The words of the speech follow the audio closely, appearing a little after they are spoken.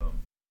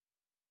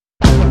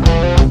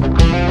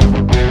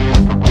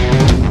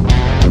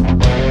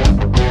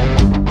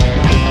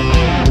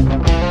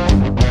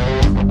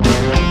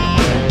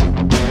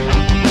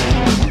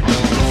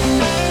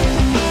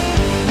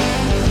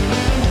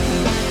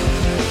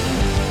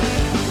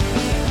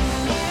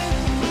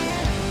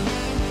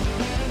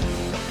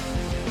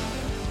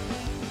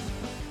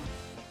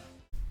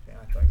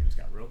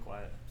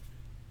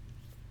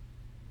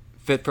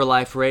Fit for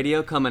Life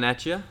Radio coming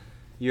at you.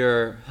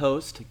 Your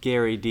host,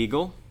 Gary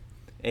Deagle,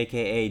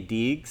 a.k.a.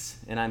 Deegs,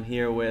 and I'm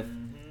here with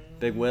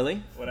Big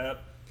Willie. What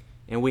up?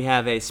 And we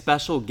have a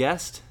special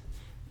guest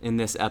in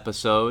this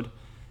episode.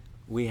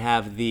 We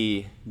have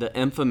the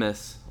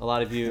infamous, a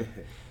lot of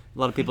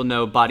people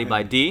know Body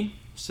by D,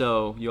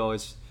 so you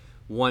always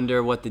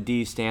wonder what the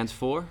D stands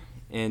for.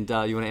 And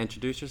you want to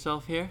introduce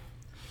yourself here?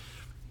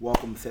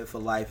 Welcome, Fit for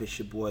Life. It's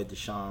your boy,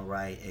 Deshaun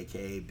Wright,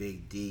 a.k.a.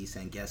 Big D.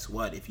 And guess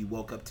what? If you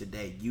woke up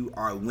today, you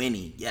are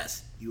winning.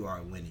 Yes, you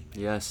are winning,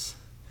 man. Yes.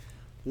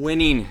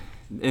 Winning.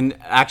 And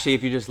actually,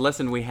 if you just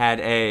listened, we had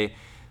a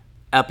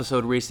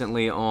episode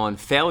recently on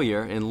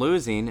failure and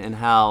losing and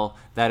how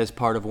that is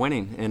part of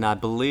winning. And I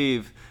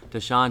believe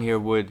Deshaun here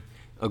would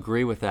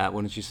agree with that,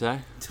 wouldn't you say?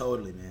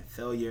 Totally, man.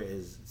 Failure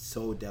is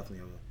so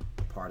definitely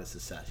a part of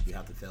success. You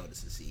have to fail to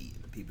succeed.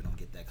 And people don't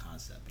get that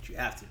concept, but you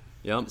have to.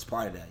 Yep. It's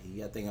part of that.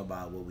 You got to think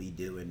about what we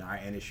do in our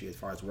industry as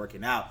far as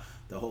working out.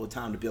 The whole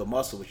time to build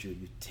muscle with you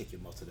take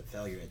your muscle to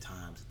failure at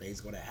times.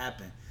 Things going to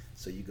happen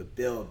so you could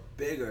build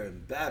bigger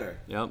and better.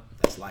 Yep.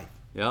 That's life.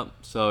 Yep.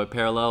 So it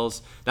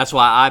parallels. That's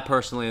why I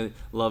personally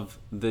love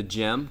the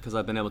gym, because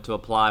I've been able to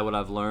apply what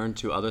I've learned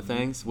to other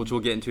things, which we'll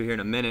get into here in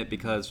a minute,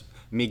 because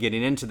me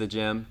getting into the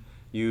gym,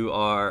 you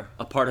are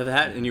a part of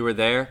that and you were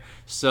there.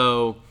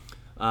 So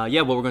what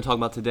we're going to talk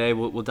about today,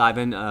 we'll dive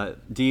in.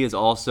 D is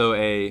also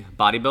a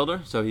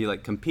bodybuilder, so he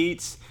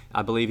competes.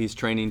 I believe he's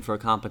training for a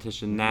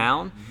competition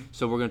now. Mm-hmm.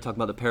 So we're going to talk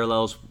about the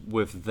parallels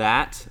with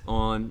that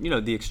on,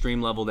 the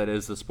extreme level that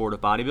is the sport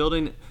of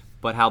bodybuilding,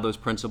 but how those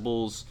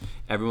principles,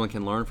 everyone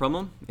can learn from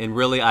them. And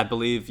really, I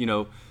believe,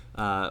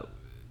 the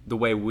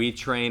way we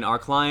train our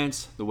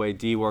clients, the way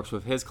D works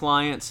with his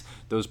clients,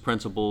 those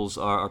principles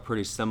are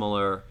pretty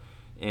similar,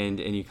 and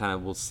you kind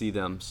of will see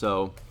them.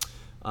 So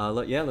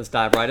let's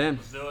dive right in.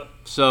 Let's do it.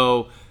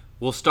 So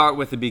we'll start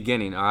with the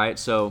beginning, all right?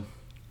 So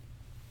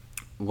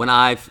when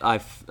I've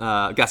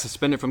got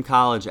suspended from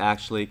college,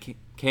 actually,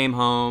 came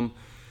home.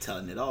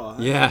 Telling it all,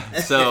 huh?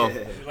 Yeah, so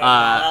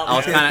I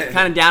was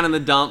kind of down in the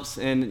dumps,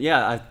 and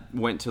I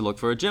went to look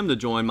for a gym to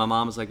join. My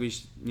mom was like, I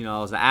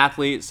was an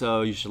athlete,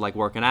 so you should like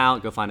working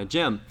out, go find a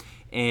gym.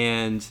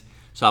 And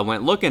so I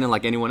went looking, and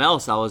like anyone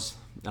else, I was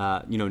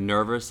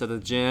nervous at the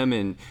gym,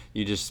 and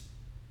you just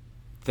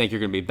think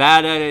you're going to be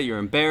bad at it, you're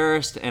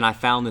embarrassed. And I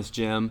found this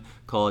gym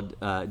called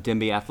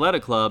Denby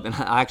Athletic Club, and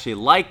I actually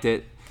liked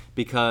it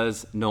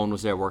because no one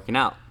was there working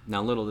out.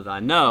 Now, little did I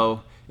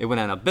know, it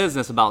went out of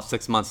business about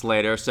 6 months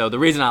later. So the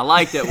reason I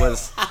liked it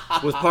was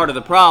part of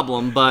the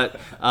problem. But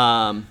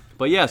so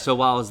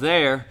while I was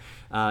there,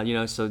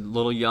 so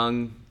little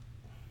young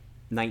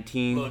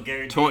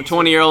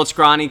 20-year-old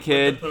scrawny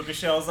kid. With the puka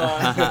shells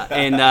on.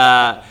 And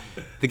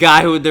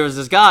there was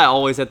this guy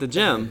always at the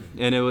gym,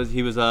 and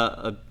he was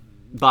a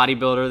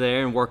bodybuilder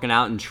there and working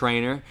out and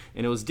trainer,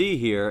 and it was D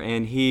here,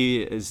 and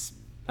he is,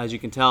 as you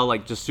can tell,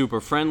 just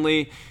super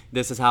friendly.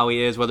 This is how he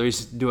is, whether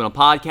he's doing a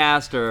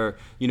podcast or,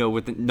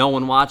 with no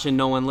one watching,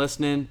 no one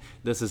listening.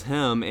 This is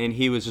him, and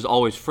he was just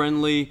always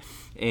friendly.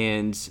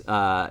 And,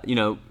 I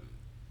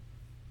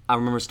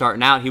remember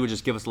starting out, he would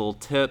just give us little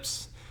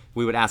tips.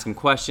 We would ask him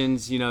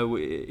questions. You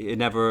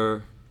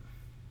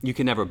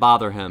can never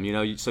bother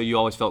him, so you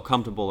always felt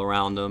comfortable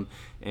around him.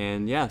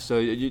 And, so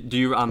do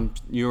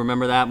you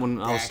remember that when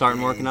I was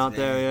starting working out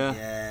there? Yeah.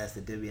 Yes,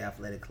 the Denby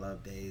Athletic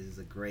Club days is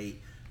a great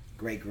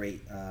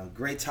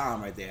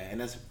time right there. And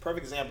that's a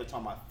perfect example of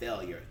talking about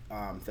failure.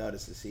 Failure to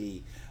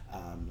succeed.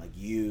 Like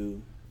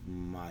you,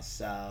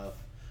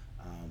 myself,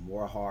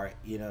 Warhart,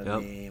 what I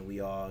mean? We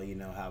all,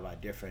 have our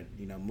different,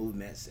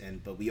 movements,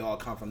 but we all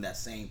come from that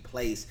same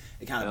place.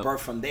 It kind of birthed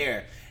from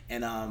there.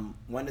 And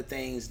one of the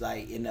things,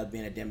 ended up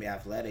being a Denby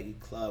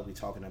Athletic Club, we're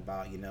talking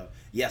about,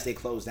 yes, they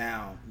closed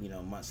down,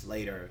 months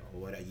later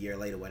or a year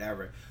later,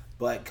 whatever.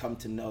 But come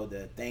to know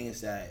the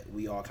things that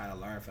we all kind of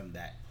learned from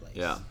that place.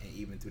 Yeah. And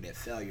even through their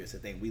failures, the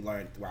thing we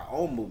learned through our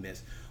own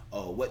movements,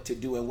 what to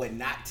do and what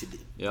not to do.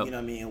 Yep. You know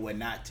what I mean? And what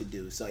not to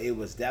do. So it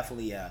was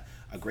definitely a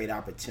great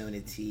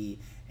opportunity.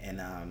 And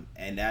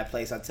that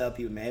place, I tell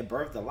people, man, it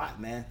birthed a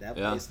lot, man. That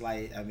place,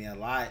 a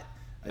lot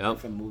of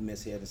different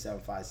movements here in the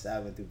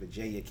 757 through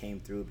Virginia came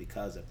through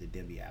because of the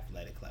Denby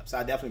Athletic Club. So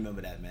I definitely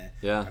remember that, man.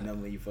 Yeah. I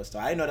remember when you first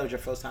started. I didn't know that was your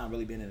first time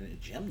really being in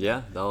a gym.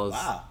 Yeah, that was.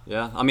 Wow.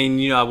 Yeah, I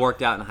mean, I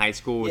worked out in high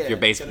school with your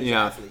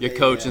your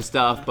coach and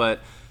stuff, Uh-huh. but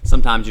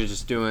sometimes you're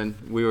just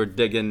we were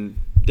digging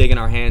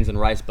our hands in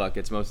rice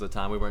buckets most of the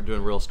time. We weren't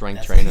doing real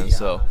strength training.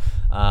 So,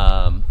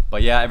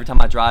 but every time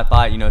I drive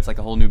by it, it's like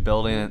a whole new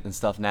building and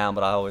stuff now,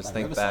 but I always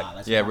think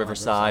Riverside. back.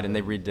 Riverside, and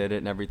they redid it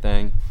and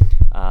everything.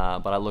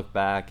 But I look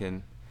back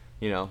and,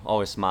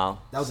 always smile.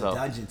 That was a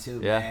dungeon too,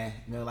 man.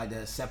 Like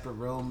the separate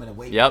room and a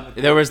weight room. Yep.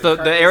 There was the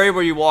area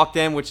where you walked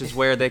in, which is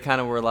where they kind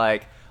of were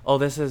like, oh,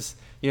 this is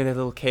you know, the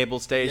little cable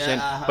station.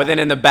 Yeah. But then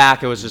in the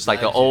back, it was just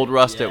like the old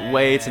rusted Yeah.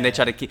 weights, and they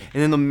try to keep.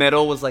 And in the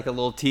middle was like a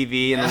little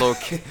TV, and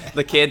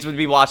the kids would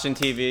be watching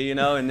TV, you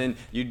know, and then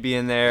you'd be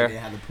in there. They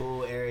had the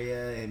pool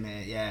area, and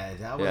man,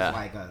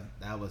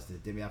 that was the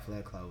Demi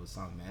Athletic Club was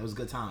something, man. It was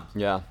good times.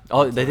 Yeah.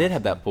 Oh, they did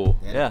have that pool.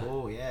 They had a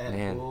pool,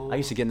 Man, pool. I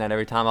used to get in that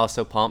every time. I was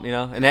so pumped, you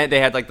know. And they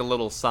had like the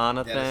little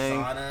sauna They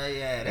thing. had a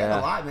sauna, they had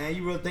a lot, man.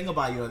 You really think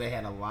about it, you know, they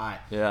had a lot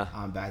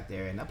back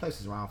there, and that place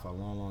was around for a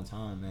long, long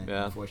time, man.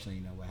 Yeah. Unfortunately,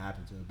 you know what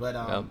happened to it, but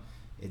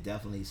it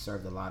definitely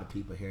served a lot of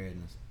people here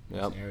in this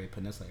area,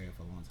 peninsula area,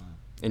 for a long time.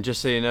 And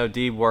just so you know,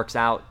 D works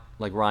out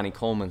like Ronnie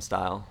Coleman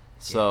style.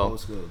 So old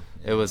school.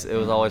 It was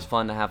always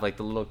fun to have like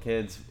the little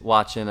kids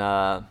watching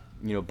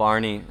you know,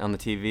 Barney on the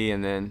TV,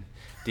 and then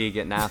D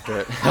getting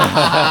after it.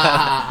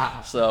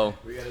 So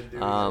we gotta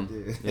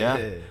do.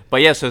 yeah.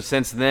 But yeah, so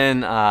since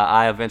then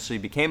I eventually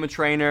became a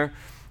trainer.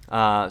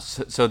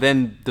 So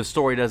then the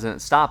story doesn't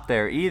stop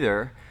there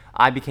either.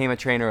 I became a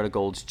trainer at a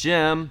Gold's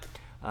Gym.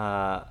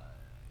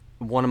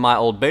 One of my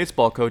old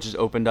baseball coaches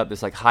opened up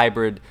this like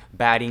hybrid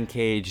batting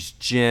cage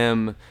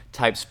gym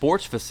type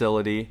sports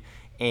facility,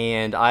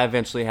 and I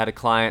eventually had a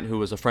client who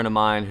was a friend of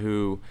mine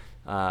who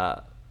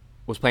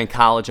was playing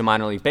college and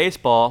minor league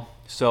baseball.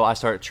 So I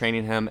started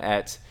training him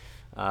at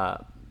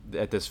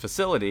this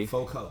facility.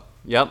 FOCO.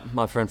 Yep,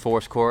 my friend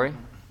Forrest Corey,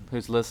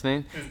 who's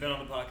listening. Who's been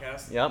on the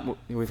podcast. Yep,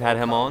 we've had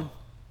him on.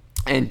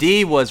 And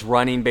D was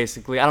running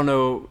basically, I don't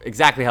know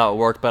exactly how it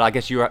worked, but I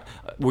guess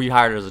were you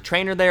hired as a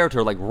trainer there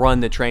to like run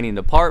the training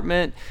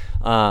department?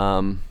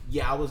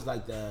 Yeah, I was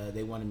like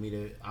they wanted me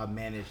to, I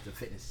managed the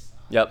fitness.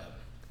 Yep.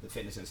 The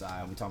fitness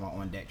inside. We're talking about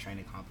on deck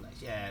training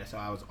complex. Yeah, so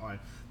I was on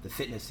the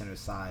fitness center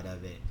side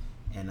of it.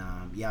 And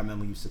I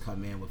remember we used to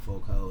come in with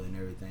FOCO and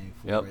everything,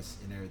 Forrest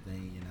and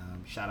everything.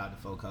 And shout out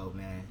to FOCO,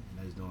 man. You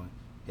know, he's doing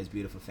his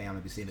beautiful family.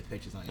 Be seeing the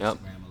pictures on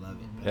Instagram. I love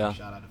it. Yeah.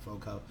 Shout out to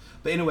FOCO.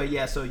 But anyway,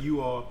 so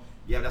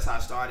that's how I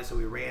started. So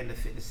we ran the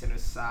fitness center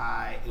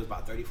side. It was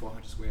about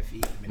 3,400 square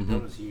feet. I mean, the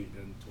building was huge,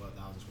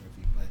 12,000 square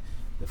feet. But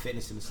the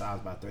fitness center side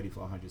was about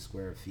 3,400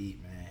 square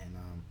feet, man. And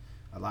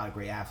a lot of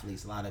great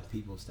athletes, a lot of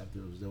people stepped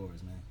through those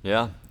doors, man.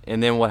 Yeah.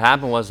 And then what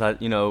happened was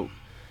that, you know,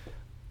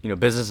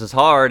 business is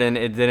hard, and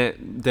it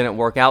didn't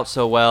work out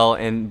so well.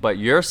 But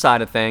your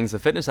side of things, the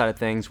fitness side of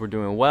things, were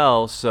doing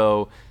well.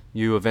 So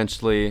you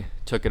eventually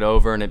took it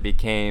over, and it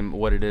became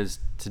what it is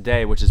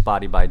today, which is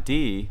Body by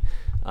D.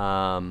 It's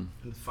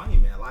funny,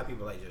 man. A lot of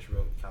people like just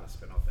real kind of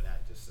spin off of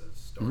that. Just a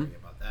story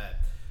about that.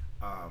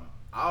 I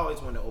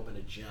always wanted to open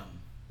a gym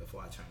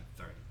before I turned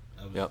 30.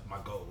 That was my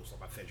goals,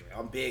 like my vision.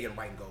 I'm big in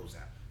writing goals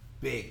down.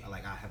 Big,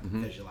 like I have to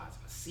visualize.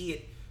 If I see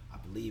it, I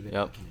believe it.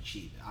 I can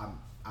achieve it.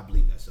 I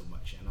believe that so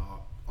much, and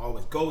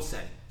always goal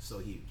setting so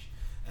huge.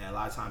 And a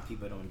lot of times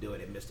people don't do it;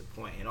 they miss the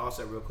point. And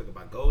also, real quick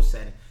about goal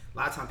setting, a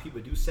lot of times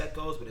people do set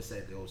goals, but they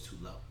set goals too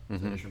low. So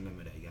just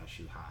remember that you gotta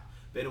shoot high.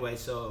 But anyway,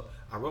 so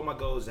I wrote my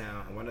goals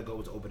down, and one of the goals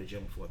was to open a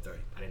gym before 30.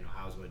 I didn't know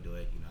how I was going to do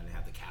it. You know, I didn't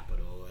have the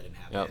capital. I didn't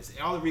have this.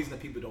 All the reasons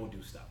that people don't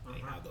do stuff. I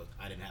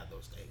didn't have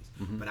those things.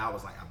 But I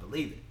was like, I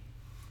believe it.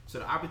 So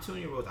the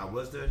opportunity arose. I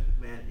was the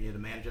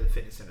manager of the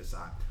fitness center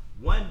side.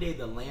 One day,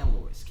 the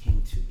landlords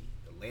came to me.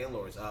 The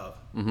landlords of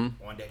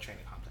On Deck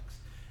Training Complex,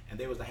 and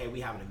they was like, "Hey,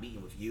 we having a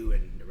meeting with you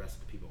and the rest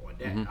of the people on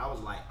deck." I was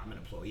like, "I'm an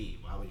employee.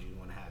 Why would you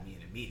want to have me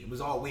in a meeting?" It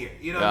was all weird,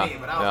 you know what I mean?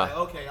 But I was like,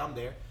 "Okay, I'm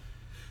there."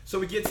 So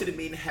we get to the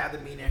meeting, have the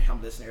meeting,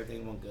 I'm listening,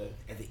 everything went good.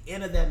 At the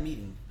end of that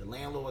meeting, the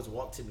landlords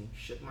walked to me,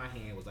 shook my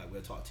hand, was like,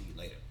 "We'll talk to you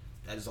later."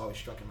 That just always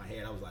struck in my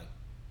head. I was like,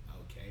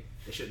 okay.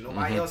 They shook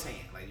nobody else's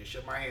hand. Like, they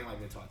shook my hand, like,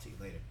 "We'll talk to you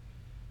later."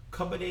 A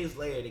couple of days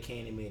later, they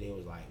came to me, they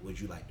was like, "Would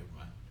you like to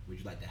run? Would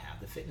you like to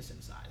have the fitness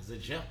inside? It's a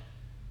gym.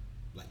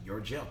 Like, your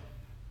gym."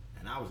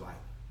 And I was like,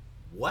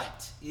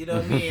 "What?" You know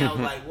what I mean? I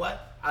was like,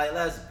 "What?"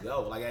 Let's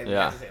go. Like,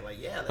 I said,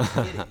 like, "Yeah, let's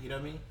get it." You know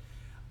what I mean?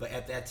 But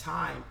at that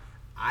time,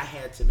 I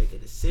had to make a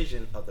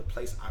decision of the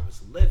place I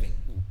was living.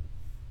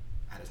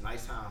 I had this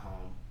nice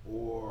townhome,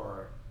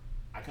 or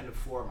I couldn't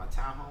afford my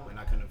townhome, and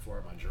I couldn't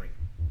afford my dream.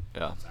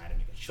 Yeah. So I had to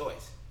make a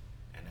choice.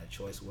 And that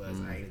choice was,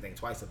 I didn't think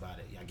twice about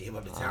it. I gave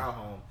up the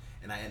townhome,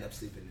 and I ended up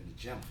sleeping in the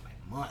gym for like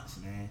months,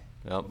 man.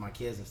 With my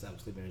kids and stuff,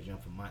 sleeping in the gym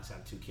for months. I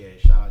have 2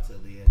 kids. Shout out to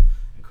Leah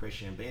and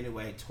Christian. But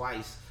anyway,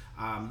 twice,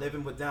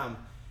 living with them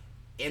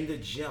in the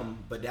gym.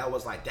 But that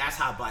was like, that's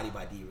how Body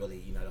by D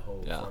really, the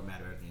whole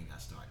format of everything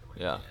got started.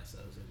 Right? So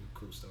it was a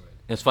cool story.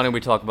 It's funny,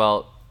 we talk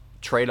about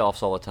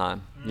trade-offs all the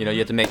time. You know, you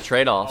have to make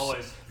trade-offs.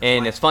 Always.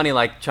 And it's funny,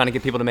 like, trying to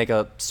get people to make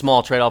a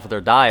small trade-off with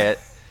their diet.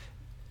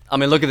 I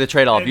mean, look at the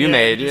trade-off you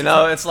made. You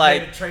know, it's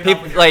like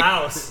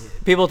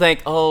people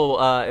think,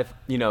 if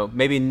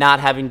maybe not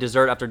having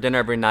dessert after dinner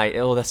every night,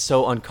 that's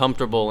so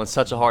uncomfortable and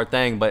such a hard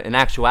thing. But in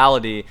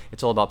actuality,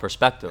 it's all about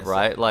perspective,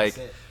 right?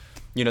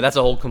 That's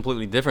a whole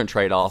completely different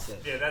trade-off.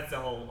 Yeah, that's a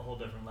whole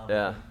different level.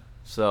 Yeah.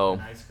 So.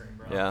 And ice cream,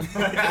 bro.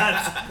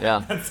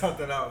 Yeah. That's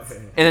something else.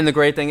 And then the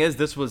great thing is,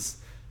 this was,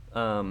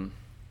 I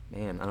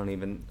don't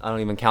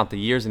even count the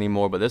years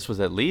anymore, but this was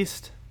at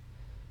least.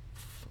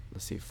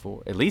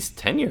 At least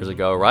 10 years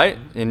ago, right?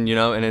 And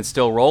and it's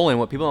still rolling.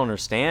 What people don't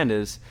understand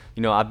is,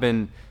 I've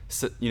been,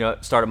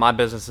 started my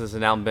businesses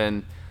and now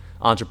been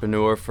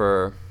entrepreneur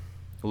for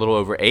a little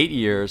over 8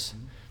 years,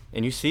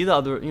 and you see the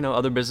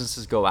other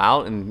businesses go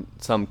out and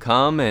some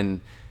come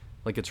and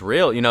like it's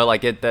real,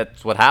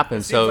 that's what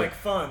happens. It seems So like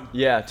fun.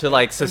 yeah, to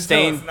like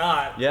sustain, Until it's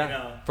not,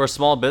 yeah, for a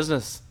small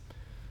business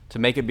to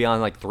make it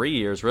beyond like 3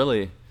 years,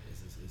 really.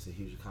 It's a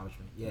huge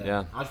accomplishment. Yeah.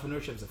 Yeah.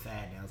 Entrepreneurship's a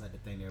fad now. It's like the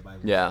thing everybody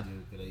wants Yeah. to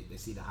do. 'Cause they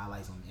see the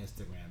highlights on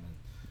Instagram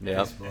and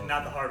Yep. Facebook. And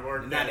not the hard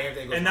work. Not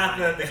everything goes and not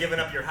behind the it. giving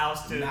up your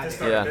house to Not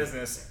start Yeah. a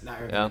business. Not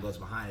everything Yeah. that goes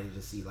behind it. They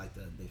just see like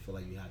they feel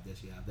like you have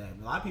this, you have that.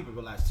 And a lot of people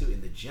realize too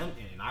in the gym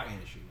in our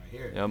industry right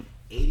here, Yep.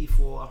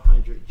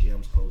 8,400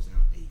 gyms close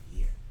down a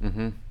year.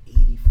 Mm-hmm.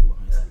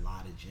 8,400. That's a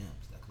lot of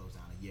gyms that close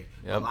down a year.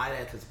 Yep. A lot of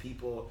that because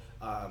people,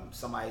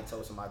 somebody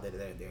told somebody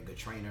that they're a good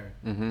trainer,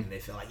 Mm-hmm. and they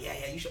feel like, yeah,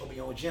 you should open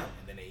your own gym,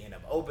 and then they end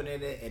up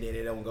opening it, and then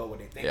they don't go where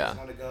they think Yeah. it's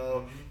going to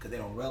go because they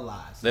don't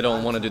realize. They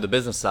don't want to do the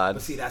business side.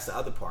 But see, that's the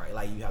other part.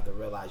 Like you have to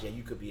realize,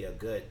 you could be a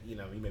good, you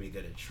may be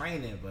good at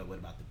training, but what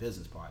about the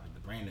business part, the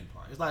branding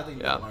part? There's a lot of things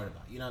you Yeah. can learn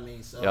about. You know what I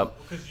mean? So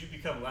Yep. Because you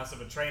become less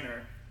of a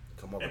trainer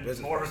come over and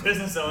business more of a person.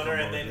 business owner, Become more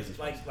and of a then business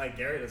person. like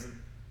Gary doesn't.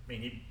 I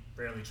mean, he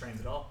barely trains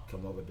at all.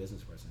 Come over a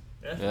business person.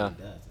 Yeah. That's Yeah. what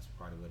he does. That's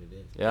part of what it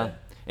is. Yeah.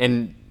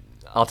 And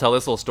I'll tell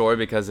this little story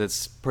because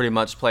it's pretty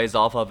much plays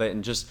off of it.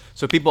 And just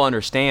so people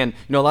understand,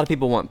 a lot of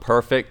people want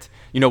perfect,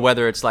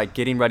 whether it's like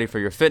getting ready for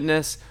your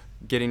fitness,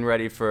 getting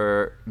ready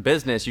for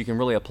business, you can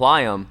really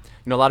apply them.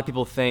 A lot of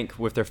people think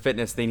with their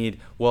fitness, they need,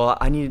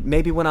 I need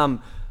maybe when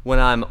I'm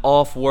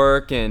off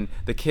work and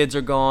the kids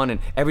are gone and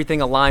everything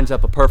aligns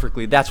up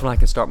perfectly, that's when I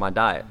can start my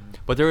diet.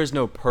 But there is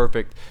no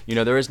perfect,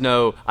 there is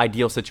no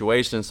ideal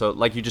situation. So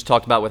like you just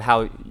talked about with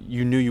how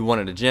you knew you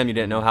wanted a gym, you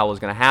didn't know how it was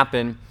going to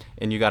happen,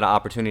 and you got an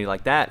opportunity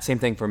like that. Same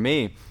thing for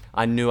me.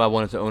 I knew I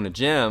wanted to own a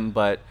gym,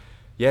 but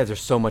yeah, there's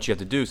so much you have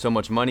to do, so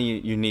much money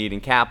you need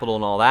and capital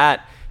and all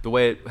that. The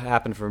way it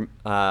happened for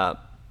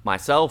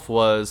myself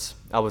was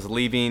I was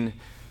leaving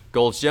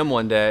Gold's Gym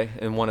one day,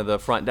 and one of the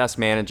front desk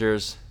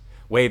managers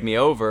waved me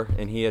over,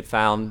 and he had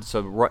found,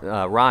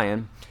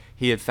 Ryan,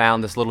 he had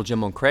found this little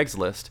gym on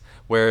Craigslist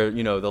where,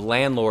 the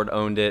landlord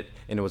owned it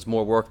and it was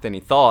more work than he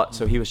thought,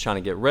 so he was trying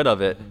to get rid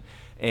of it.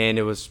 And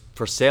it was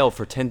for sale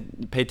for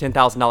pay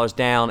 $10,000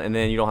 down, and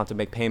then you don't have to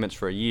make payments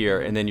for a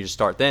year, and then you just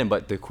start then.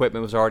 But the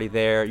equipment was already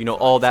there,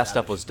 all that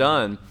stuff was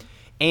done,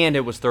 and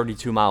it was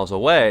 32 miles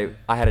away.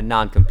 I had a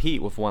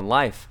non-compete with One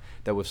Life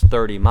that was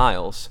 30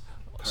 miles.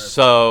 Perfect.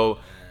 So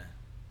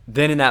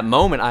then in that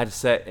moment, I had to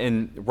say,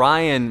 and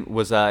Ryan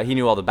was he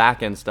knew all the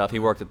back end stuff. He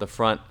worked at the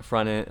front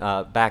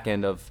end, back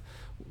end of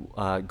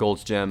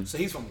Gold's Gym. So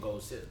he's from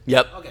Gold's too.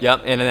 Yep, Okay.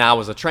 yep. And then I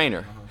was a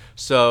trainer.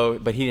 So,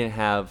 but he didn't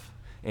have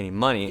any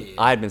money.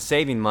 I had been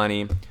saving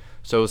money,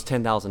 so it was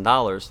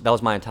 $10,000. That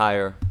was my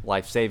entire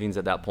life savings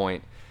at that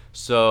point.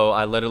 So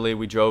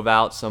we drove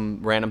out some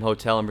random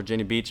hotel in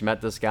Virginia Beach, met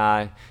this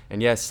guy,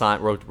 and yes,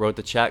 wrote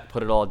the check,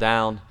 put it all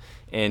down,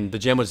 and the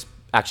gym was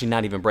actually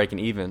not even breaking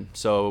even.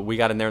 So we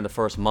got in there in the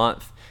first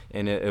month,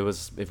 and it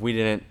was, if we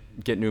didn't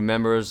get new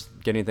members,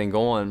 get anything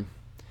going,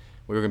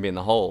 we were gonna be in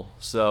the hole.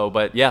 So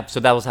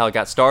that was how it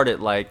got started.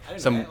 Like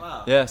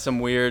some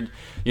weird,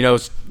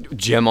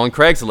 gym on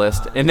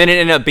Craigslist, and then it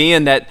ended up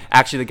being that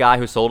actually the guy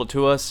who sold it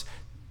to us,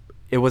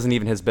 it wasn't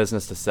even his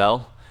business to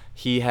sell.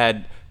 He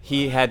had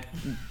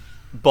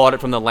bought it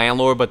from the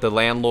landlord, but the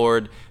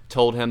landlord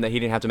told him that he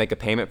didn't have to make a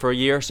payment for a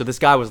year. So this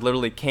guy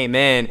came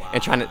in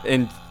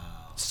and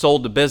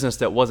sold the business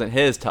that wasn't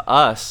his to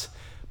us.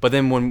 But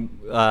then when,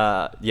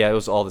 it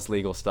was all this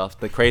legal stuff.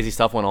 The crazy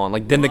stuff went on.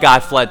 Like then the guy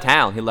fled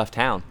town. He left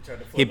town.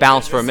 He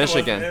bounced for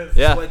Michigan.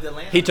 Yeah,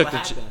 he took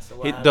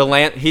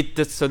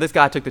so this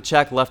guy took the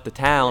check, left the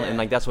town, and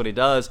like that's what he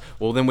does.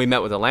 Well, then we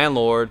met with the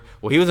landlord.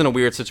 Well, he was in a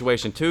weird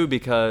situation too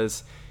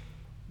because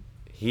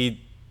he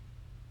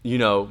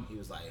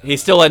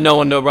still had no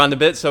one to run the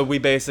bit. So we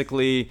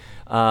basically,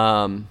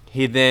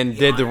 he then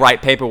did the right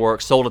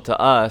paperwork, sold it to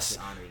us.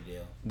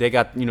 They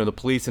got the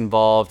police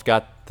involved,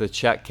 got the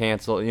check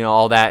canceled,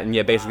 all that, and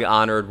basically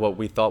honored what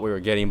we thought we were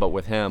getting, but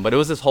with him. But it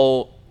was this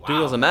whole dude,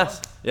 it was a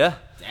mess. Yeah.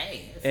 Dang.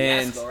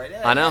 And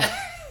I know.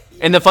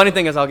 And the funny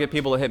thing is, I'll get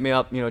people to hit me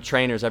up,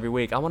 trainers every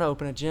week. I want to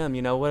open a gym,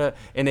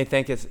 and they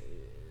think it's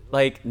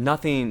like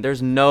nothing.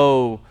 There's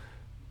no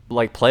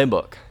like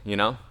playbook,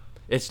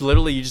 It's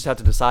literally you just have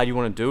to decide you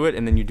want to do it,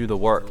 and then you do the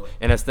work.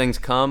 And as things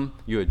come,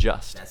 you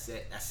adjust. That's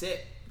it.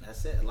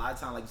 A lot of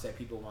times, like you said,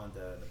 people want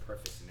the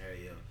perfect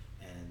scenario,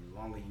 and the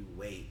longer you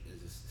wait,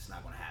 it's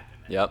not going to happen,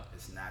 man. Yep.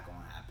 It's not going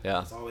to happen.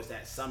 Yeah. It's always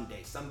that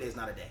someday. Someday is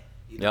not a day.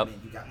 You know what I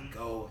mean? You got to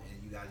go,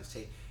 and you got to just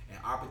take. And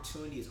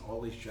opportunity is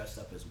always dressed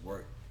up as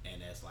work,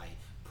 and as like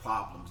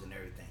problems and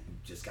everything. You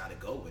just got to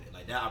go with it.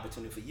 Like that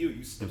opportunity for you,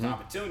 there's an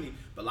opportunity.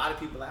 But a lot of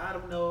people are like, I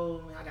don't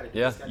know, man, I got to do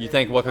this. You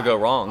think what could go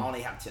wrong? I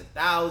only have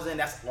 10,000.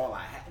 That's all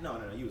I have.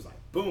 No. You was like,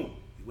 boom,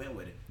 you went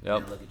with it. Yep.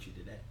 And look at you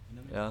today. You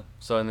know what I mean? Yeah.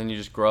 So and then you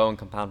just grow and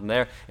compound from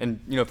there. And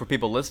for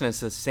people listening, it's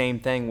the same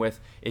thing with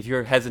if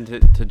you're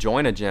hesitant to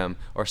join a gym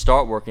or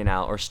start working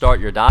out or start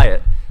your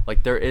diet.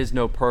 Like there is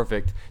no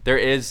perfect.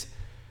 There's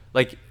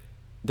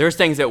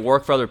things that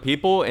work for other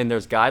people and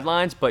there's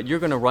guidelines, but you're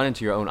gonna run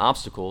into your own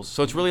obstacles.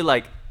 So it's really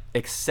like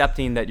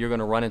accepting that you're going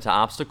to run into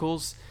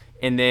obstacles,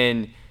 and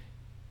then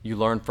you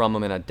learn from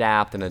them and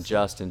adapt and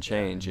adjust and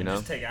change, you know?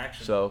 Just take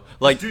action. So,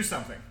 Just do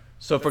something.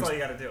 So That's all you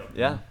got to do.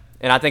 Yeah.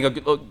 And I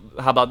think,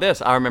 how about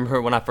this? I remember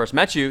when I first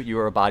met you, you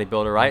were a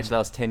bodybuilder, right? So that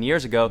was 10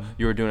 years ago.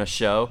 You were doing a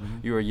show.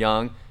 You were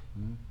young.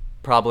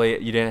 Probably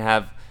you didn't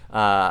have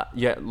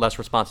you had less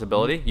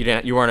responsibility.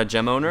 You weren't a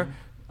gym owner.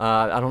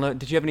 I don't know.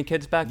 Did you have any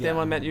kids back then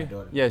when I met you?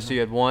 Yeah, so you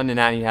had one, and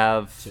now you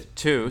have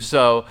two.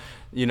 So,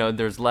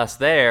 there's less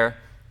there.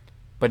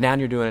 But now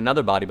you're doing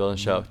another bodybuilding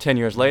show. 10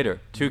 years later,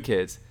 2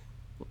 kids.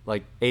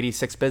 Like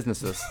 86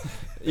 businesses,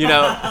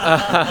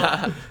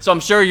 so I'm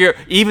sure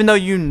even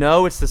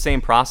though it's the same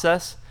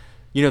process,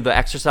 the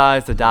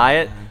exercise, the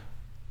diet,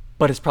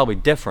 but it's probably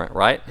different,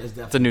 right?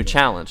 It's a new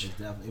challenge.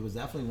 It was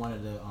definitely one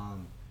of the,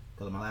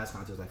 because my last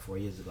contest was like 4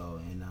 years ago,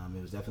 and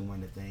it was definitely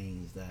one of the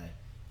things that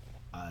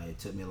it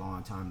took me a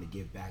long time to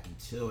get back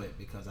into it,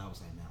 because I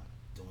was like, man,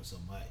 I'm doing so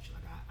much.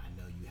 Like, I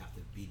know you have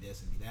to be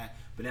this and be that.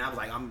 But then I was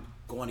like, I'm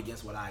going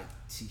against what I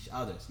teach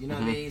others. You know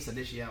what I mean? So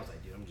this year I was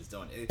like, dude, I'm just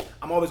doing it.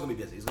 I'm always going to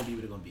be busy. It's going to be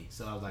what it's going to be.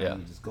 So I was like,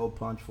 you just go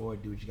punch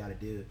forward, do what you got to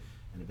do.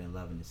 And I've been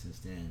loving it since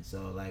then.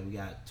 So, like, we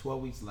got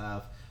 12 weeks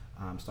left.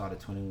 Started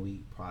a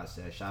 20-week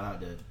process. Shout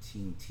out to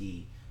Team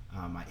T.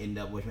 I ended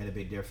up, which made a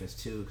big difference,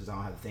 too, because I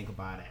don't have to think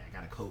about it. I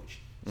got a coach.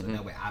 So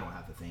that way I don't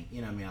have to think.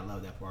 You know what I mean? I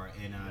love that part.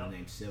 And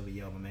named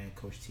Silvio, my man,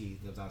 Coach T,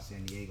 lives out in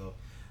San Diego.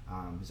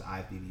 He's an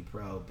IFBB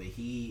pro. But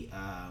we've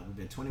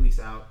been 20 weeks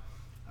out.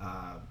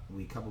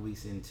 We a couple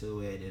weeks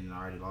into it and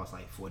already lost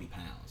like 40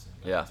 pounds.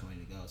 And got 20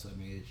 to go. So, I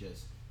mean,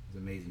 it's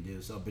amazing,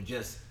 dude. So, but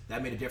just,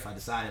 that made a difference. I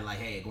decided, like,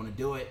 hey, I'm going to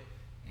do it.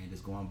 And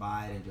just going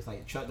by it and just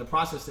like the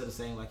process still the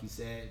same, like you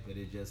said, but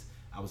it just,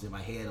 I was in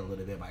my head a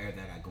little bit by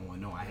everything I got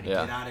going on. I had to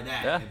get out of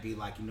that and be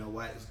like, you know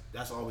what,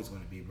 that's always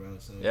going to be, bro.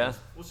 So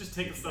let's just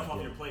take the stuff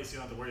off your plate so you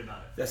don't have to worry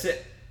about it. That's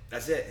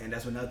it. And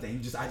that's another thing.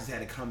 I just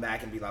had to come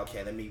back and be like,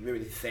 okay, let me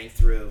really think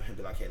through and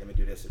be like, okay, let me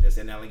do this or this.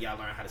 And then you gotta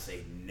learn how to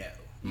say no.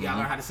 You gotta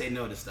learn how to say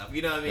no to stuff.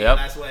 You know what I mean?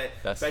 That's what,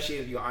 especially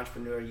if you're an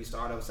entrepreneur, you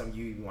start off something,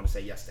 you want to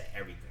say yes to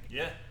everything.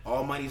 Yeah.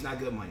 All money is not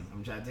good money.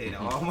 I'm trying to tell you that.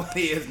 All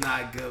money is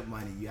not good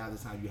money. You have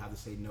to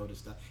say no to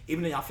stuff.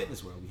 Even in our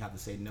fitness world, we have to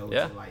say no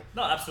to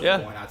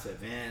absolutely. Going out to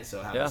events,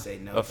 so have to say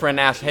no. A friend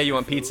asked, hey, you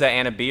want pizza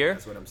and a beer?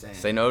 That's what I'm saying.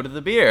 Say no to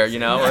the beer,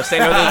 or say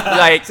no to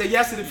like. Say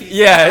yes to the pizza.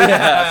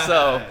 Yeah.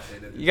 So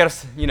you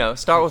gotta,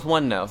 start with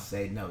one no.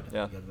 Say no. You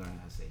gotta learn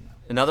how to say no.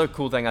 Another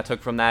cool thing I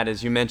took from that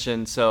is you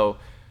mentioned,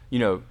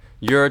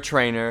 you're a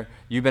trainer,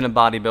 you've been a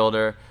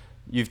bodybuilder,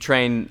 you've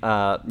trained,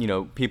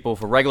 people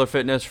for regular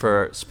fitness,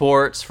 for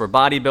sports, for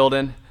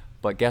bodybuilding,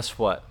 but guess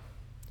what?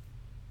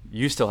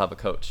 You still have a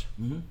coach,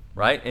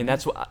 right? And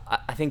that's what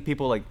I think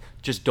people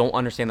just don't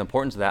understand the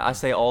importance of that. I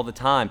say all the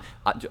time,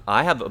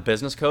 I have a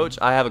business coach.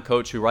 I have a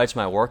coach who writes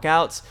my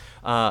workouts.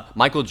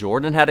 Michael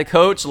Jordan had a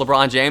coach.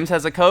 LeBron James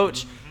has a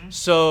coach.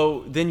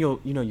 So then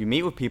you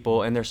meet with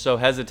people and they're so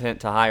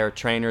hesitant to hire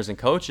trainers and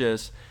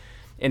coaches,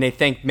 and they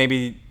think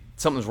maybe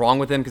something's wrong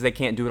with them because they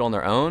can't do it on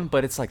their own.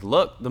 But it's like,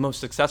 look, the most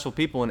successful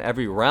people in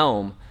every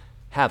realm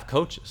have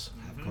coaches.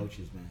 Have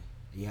coaches, man.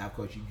 You have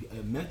coaches.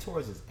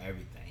 Mentors is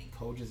everything.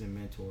 Coaches and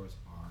mentors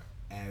are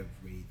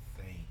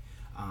everything.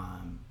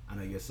 I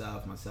know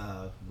yourself,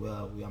 myself,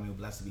 we're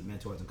blessed to be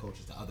mentors and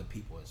coaches to other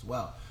people as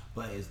well.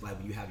 But it's like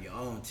when you have your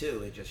own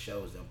too, it just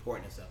shows the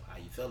importance of how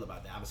you feel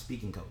about that. I'm a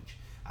speaking coach.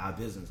 I have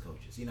business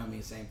coaches. You know what I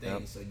mean? Same thing.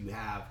 Yep. So you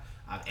have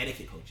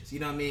etiquette coaches. You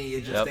know what I mean?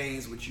 It's just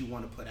things which you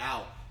want to put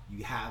out.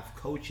 You have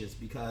coaches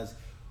because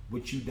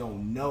what you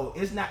don't know,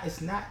 it's not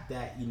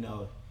that,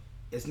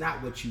 it's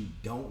not what you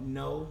don't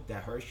know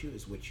that hurts you,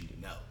 it's what you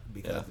know.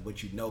 Because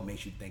what you know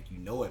makes you think you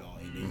know it all,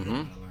 and then you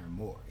want to learn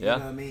more. You know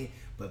what I mean?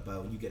 But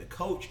when you get a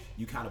coach,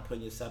 you kind of put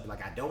yourself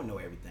like, I don't know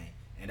everything.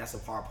 And that's a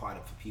hard part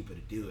for people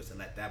to do, is to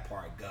let that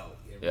part go.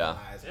 And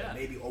realize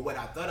maybe, or what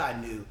I thought I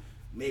knew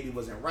maybe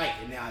wasn't right,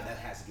 and now that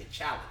has to get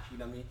challenged. You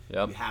know what I mean?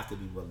 Yep. You have to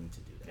be willing to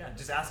do that. Yeah,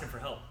 just asking for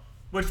help.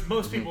 Which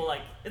most people,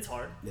 it's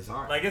hard. It's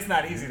hard. It's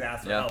not easy to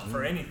ask for help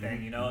for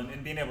anything,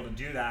 and being able to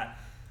do that,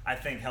 I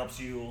think, helps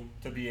you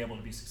to be able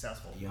to be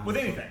successful with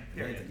anything,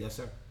 period. Yes,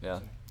 sir.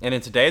 Yeah. And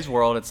in today's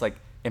world, it's like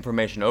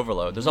information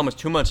overload. There's almost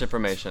too much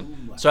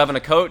information. So having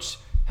a coach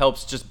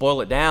helps just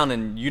boil it down,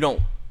 and you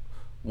don't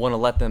want to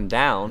let them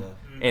down.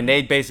 Yeah. And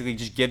they basically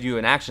just give you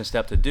an action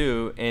step to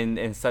do, and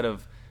instead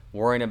of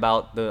worrying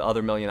about the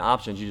other million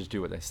options, you just do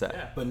what they say.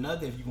 Yeah. But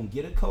another thing, if you're going to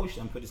get a coach,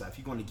 I'm put this out, if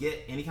you're going to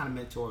get any kind of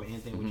mentor or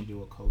anything, what you do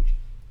with a coach,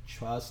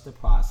 trust the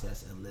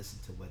process and listen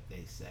to what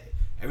they say.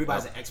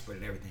 Everybody's an expert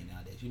at everything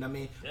nowadays. You know what I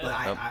mean? Yeah. But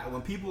I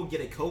when people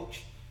get a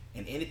coach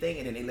in anything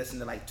and then they listen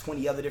to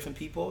 20 other different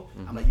people,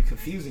 I'm like, you're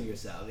confusing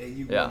yourself. And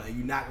you're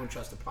not going to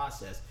trust the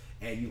process,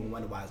 and you're going to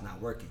wonder why it's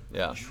not working.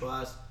 Yeah.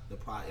 Trust the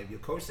process. If your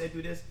coach said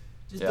do this,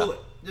 just do it.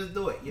 Just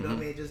do it. You know what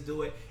I mean? Just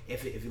do it.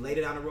 If you later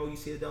down the road you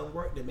see it doesn't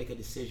work, then make a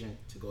decision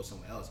to go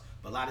somewhere else.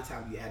 But a lot of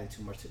times you're adding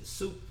too much to the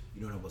soup.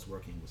 You don't know what's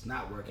working, what's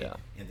not working,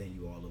 and then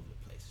you're all over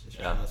the place. Just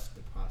trust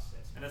the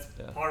process. And that's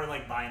part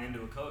of buying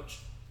into a coach.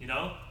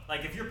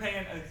 If you're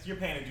paying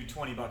a dude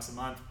 $20 a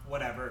month,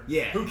 whatever.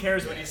 Yeah. Who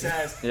cares what he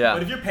says? Yeah.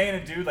 But if you're paying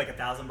a dude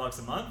 $1,000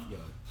 a month,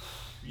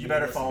 you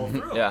better follow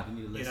through. Yeah.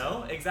 You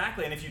know,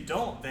 exactly. And if you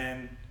don't,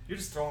 then you're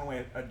just throwing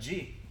away a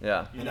G.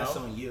 Yeah. And that's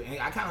on you. And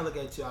I kind of look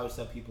at it too. I always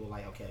tell people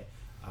like, okay,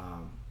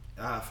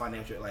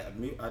 financial, like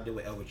I deal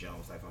with Elwood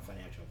Jones, like my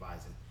financial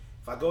advisor.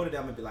 If I go to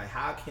them and be like,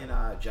 how can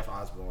Jeff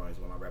Osborne is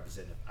one of my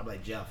representatives? I'm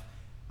like, Jeff,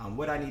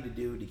 what I need to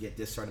do to get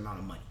this certain amount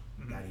of money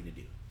that I need to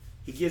do.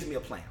 He gives me a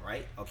plan,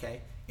 right?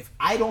 Okay. If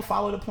I don't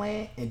follow the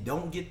plan and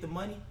don't get the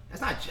money,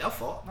 that's not Jeff's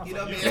fault. You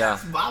know what I mean?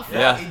 That's my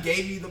fault. He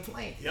gave you the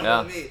plan. You know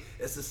what I mean?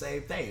 It's the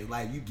same thing.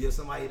 Like you give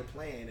somebody the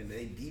plan and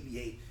they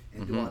deviate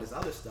and do all this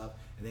other stuff,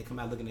 and they come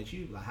out looking at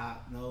you like, how?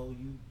 No,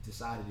 you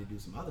decided to do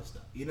some other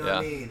stuff. You know what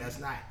I mean? That's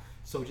not.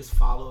 So just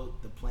follow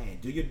the plan.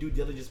 Do your due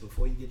diligence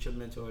before you get your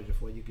mentors,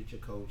 before you get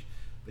your coach.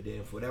 But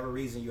then, for whatever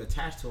reason you're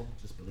attached to them,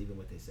 just believe in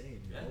what they say.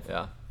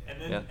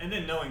 And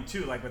then knowing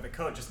too, like with a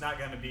coach, it's not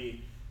going to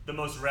be the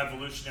most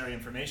revolutionary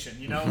information.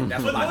 You know,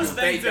 That's with what most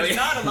things, there's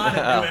not a lot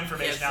of new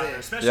information out there,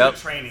 especially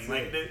with training.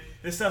 Like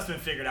this stuff's been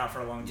figured out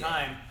for a long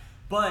time.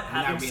 But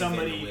having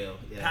somebody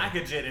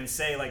package it and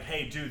say like,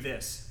 "Hey, do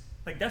this."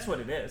 Like that's what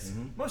it is.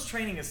 Most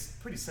training is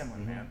pretty similar,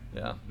 man.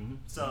 Yeah.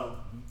 So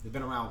they've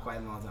been around quite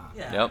a long time.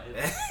 Yeah.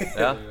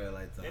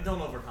 And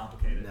don't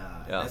overcomplicate it.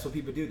 Nah, that's what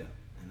people do though,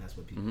 and that's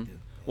what people do.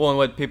 Well, and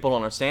what people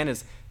don't understand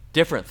is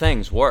different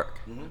things work,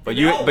 but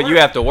you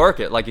have to work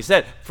it. Like you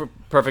said, for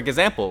perfect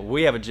example,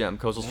 we have a gym,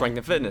 Coastal Strength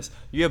and Fitness.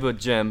 You have a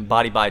gym,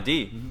 Body by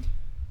D.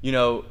 You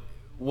know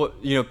what?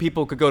 You know,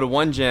 people could go to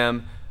one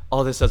gym.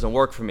 Oh, this doesn't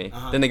work for me.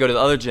 Then they go to the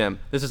other gym.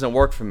 This doesn't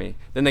work for me.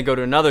 Then they go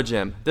to another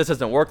gym. This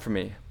doesn't work for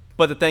me.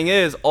 But the thing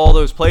is, all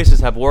those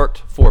places have worked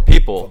for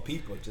people. For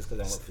people, just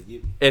because they work for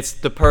you. It's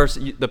the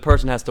person. The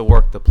person has to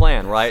work the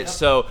plan, right?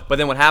 So, but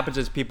then what happens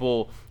is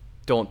people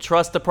don't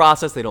trust the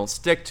process. They don't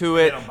stick to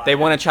it. They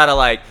want to try to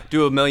like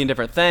do a million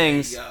different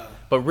things,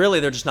 but really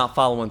they're just not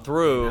following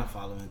through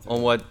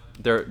on what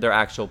their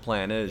actual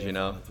plan is. You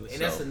know.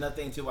 And that's another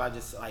thing too. I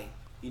just like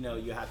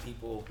you have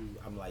people who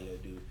I'm like, yo,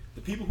 dude,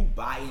 the people who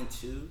buy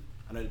into.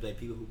 I know there's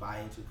people who buy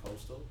into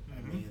Coastal.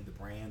 I mean, the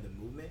brand, the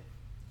movement.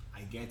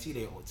 I guarantee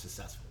they're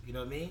successful. You know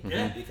what I mean?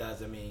 Yeah. Because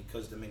the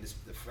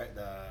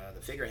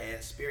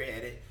figurehead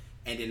spearheaded,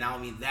 and then not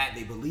only that,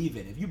 they believe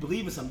in it. If you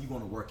believe in something, you're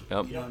going to work it.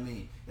 You know what I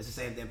mean? It's the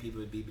same thing people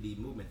with BBD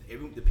movement.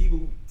 The people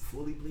who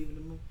fully believe in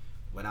the movement,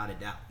 without a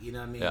doubt, you know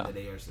what I mean? That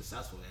they are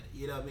successful at it.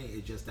 You know what I mean?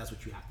 It's just that's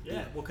what you have to do.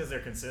 Yeah, well, because they're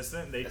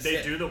consistent.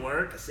 They do the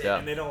work,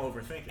 and they don't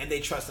overthink it. And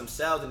they trust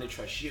themselves and they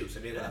trust you, so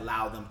they're going to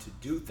allow them to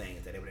do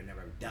things that they would have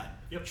never done.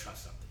 You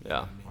trust something. Yeah.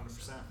 You know what I mean?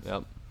 100%.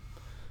 Yep.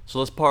 So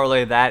let's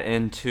parlay that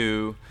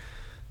into.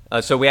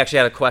 So we actually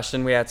had a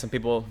question. We had some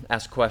people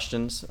ask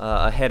questions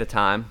ahead of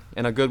time,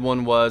 and a good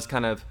one was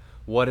kind of,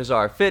 what is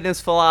our fitness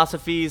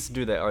philosophies?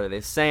 Are they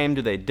the same?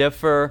 Do they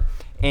differ?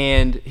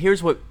 And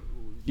here's what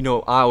I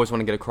always want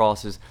to get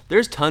across is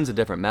there's tons of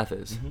different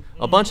methods.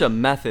 A bunch of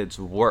methods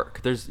work.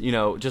 There's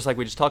just like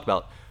we just talked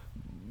about.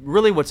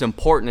 Really, what's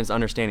important is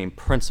understanding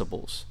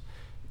principles.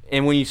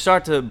 And when you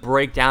start to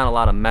break down a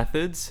lot of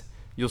methods,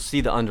 you'll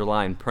see the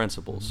underlying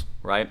principles,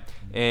 right?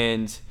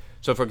 And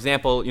so, for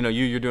example,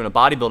 you're doing a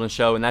bodybuilding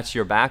show, and that's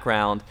your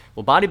background.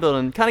 Well,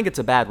 bodybuilding kind of gets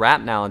a bad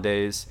rap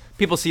nowadays.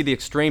 People see the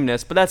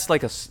extremeness, but that's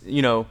like it's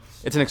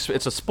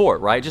a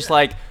sport, right? Just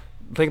like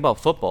think about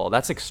football,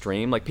 that's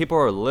extreme. Like people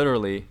are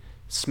literally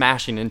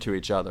smashing into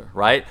each other,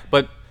 right?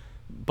 But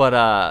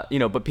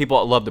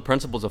people love the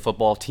principles of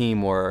football,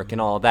 teamwork,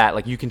 and all that.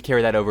 Like you can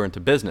carry that over into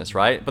business,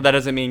 right? But that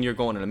doesn't mean you're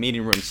going in a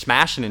meeting room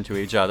smashing into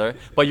each other.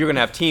 But you're gonna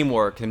have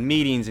teamwork and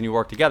meetings, and you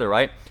work together,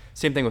 right?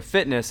 Same thing with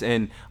fitness,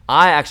 and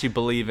I actually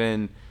believe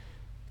in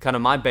kind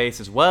of my base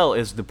as well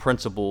is the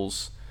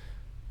principles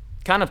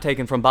kind of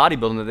taken from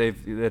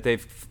bodybuilding that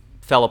they've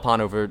fell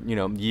upon over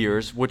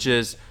years, which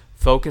is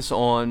focus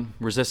on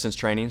resistance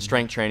training,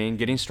 strength training,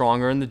 getting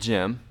stronger in the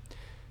gym,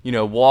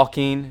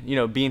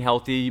 walking, being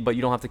healthy, but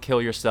you don't have to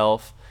kill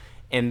yourself,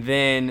 and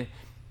then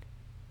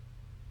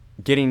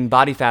getting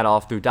body fat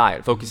off through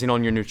diet, focusing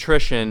on your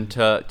nutrition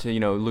to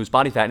lose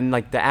body fat, and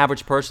like the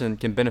average person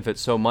can benefit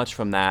so much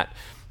from that.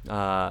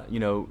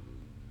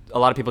 A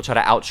lot of people try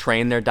to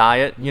out-train their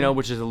diet,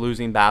 which is a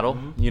losing battle,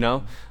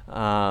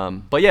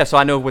 But yeah, so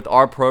I know with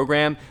our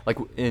program, like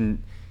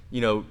in,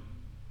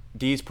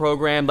 Dee's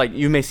program, like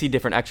you may see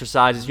different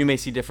exercises, you may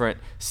see different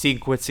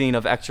sequencing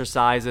of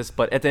exercises,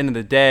 but at the end of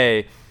the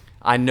day,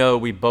 I know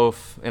we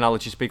both, and I'll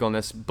let you speak on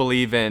this,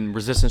 believe in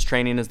resistance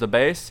training as the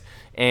base,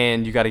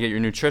 and you got to get your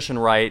nutrition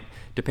right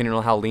depending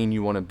on how lean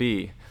you want to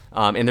be.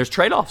 And there's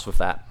trade-offs with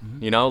that,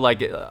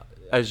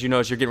 as you're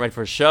getting ready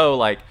for a show,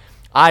 like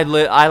I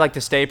like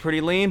to stay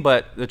pretty lean,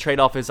 but the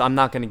trade-off is I'm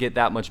not going to get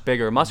that much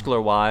bigger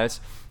muscular-wise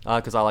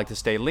because I like to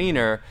stay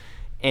leaner,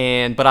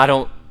 but I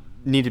don't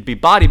need to be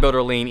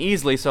bodybuilder lean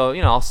easily, so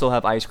I'll still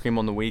have ice cream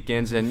on the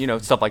weekends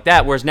and stuff like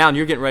that. Whereas now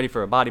you're getting ready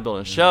for a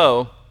bodybuilding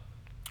show,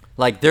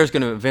 like there's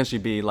going to eventually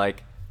be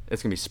like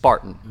it's going to be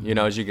Spartan,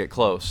 as you get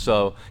close.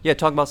 So yeah,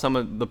 talk about some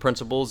of the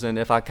principles and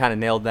if I kind of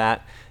nailed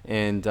that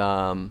and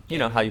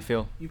how you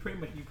feel. You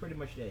pretty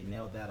much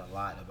nailed that a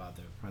lot about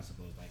the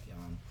principles,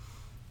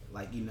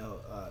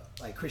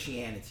 like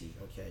Christianity,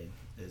 okay,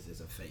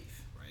 is a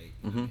faith, right? right?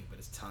 You know what I mean? But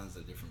it's tons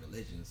of different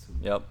religions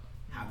who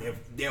have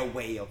their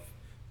way of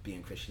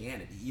being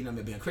Christianity. You know what I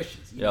mean? Being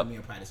Christians. You know what I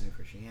mean? Practicing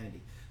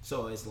Christianity.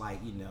 So it's like,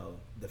 you know,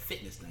 the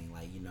fitness thing.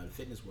 Like, you know, the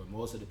fitness where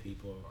most of the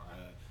people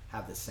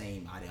have the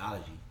same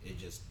ideology.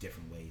 It's just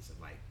different ways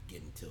of like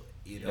getting to it.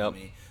 You know what I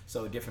mean?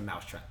 So different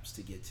mousetraps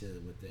to get to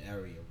with the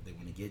area they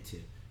want to get to.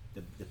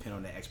 Depend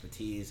on their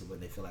expertise or what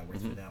they feel like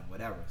works for them,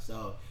 whatever.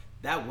 So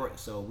that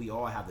works. So we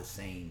all have the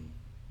same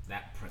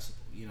that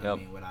principle, you know what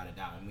I mean, without a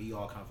doubt. And we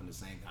all come from the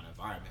same kind of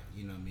environment,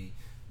 you know what I mean,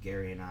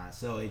 Gary and I.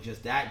 So it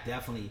just that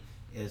definitely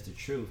is the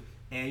truth.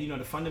 And you know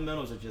the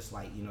fundamentals are just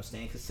like, you know,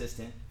 staying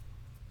consistent,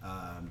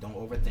 don't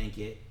overthink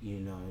it, you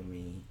know what I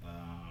mean,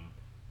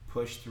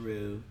 push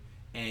through,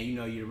 and you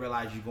know you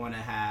realize you're going to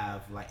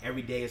have like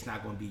every day it's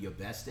not going to be your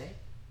best day,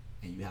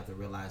 and you have to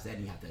realize that,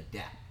 and you have to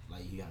adapt.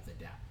 Like you have to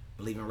adapt.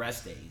 Believe in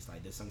rest days.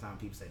 Like there's sometimes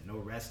people say no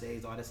rest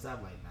days, all this stuff.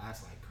 Like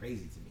that's like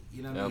crazy to me.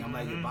 You know what I mean? I'm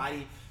like your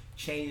body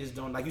changes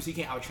don't like you see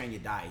you can't outtrain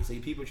your diet. So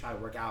people try to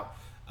work out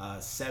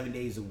 7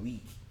 days a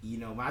week. You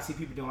know, when I see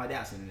people doing like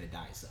that, so then the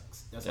diet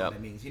sucks. That's what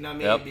that means. You know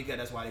what I mean? Because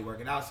that's why they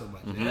working out so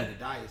much. The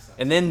diet sucks.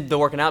 And then the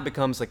working out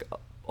becomes like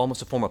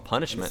almost a form of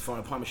punishment. It's a form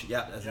of punishment.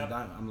 Yeah, that's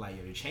I'm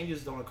like, the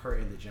changes don't occur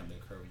in the gym; they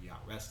occur when you're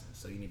out resting.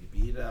 So you need to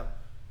beat it up,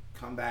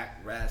 come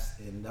back, rest,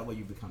 and that way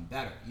you become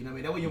better. You know what I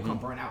mean? That way you become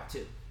burnt out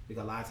too.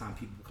 Because a lot of times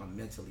people become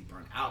mentally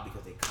burnt out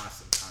because they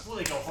constantly. Well,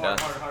 they go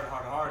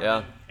hard.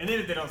 Yeah. And then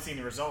if they don't see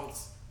any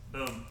results,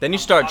 boom. Then you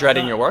start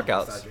dreading your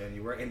workouts.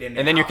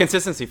 And then your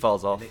consistency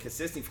falls off. And the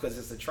consistency, because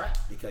it's a trap.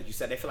 Because you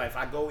said they feel like if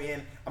I go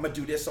in, I'm going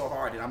to do this so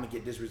hard and I'm going to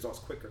get these results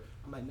quicker.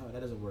 I'm like, no, that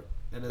doesn't work.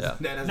 That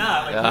doesn't more is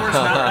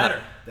not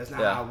better. That's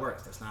not how it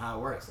works. That's not how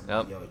it works. I'm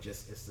like, yo, it's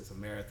just a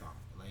marathon.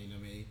 Like, you know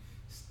what I mean?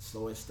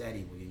 Slow and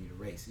steady when you need a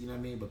race. You know what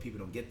I mean? But people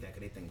don't get that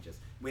because they think just,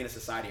 we in a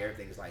society,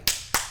 everything is like,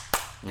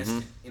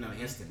 instant, you know,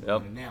 instant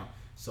now.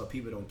 So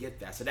people don't get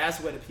that. So that's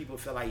where the people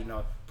feel like, you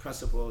know,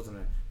 principles and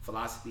the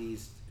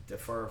philosophies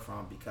differ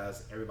from,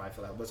 because everybody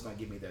feel like what's going to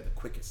get me there the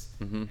quickest.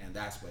 And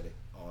that's where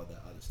all the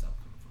other stuff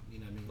comes from. You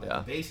know what I mean?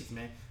 Like the basics,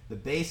 man. The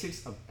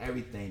basics of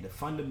everything. The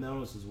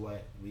fundamentals is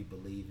what we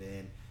believe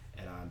in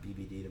at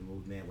BBD, the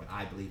movement, what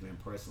I believe in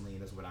personally,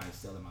 and that's what I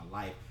instill in my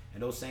life.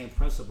 And those same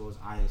principles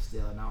I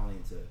instill not only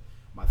into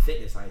my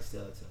fitness, I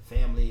instill it to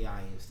family,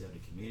 I instill the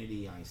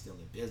community, I instill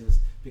in business,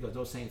 because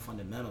those same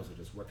fundamentals are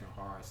just working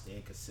hard,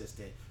 staying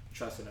consistent,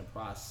 trusting the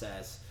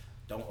process,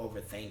 don't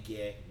overthink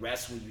it,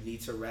 rest when you need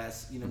to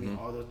rest, you know what I mean?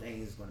 All those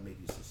things is going to make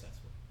you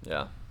successful.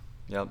 Yeah.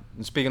 Yep.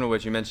 And speaking of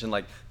which, you mentioned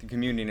like the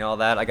community and all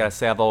that. I gotta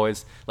say, I've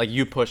always like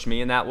you pushed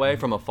me in that way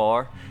from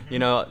afar. You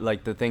know,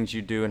 like the things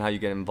you do and how you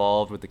get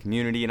involved with the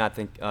community. And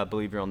I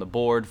believe you're on the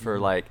board for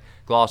like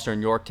Gloucester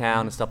and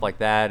Yorktown and stuff like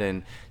that.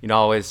 And you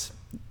know,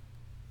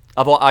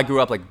 I grew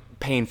up like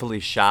painfully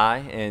shy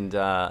and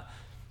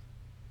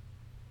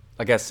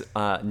I guess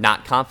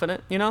not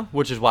confident, you know,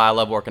 which is why I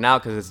love working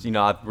out, because it's, you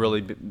know, I've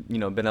really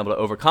been able to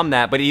overcome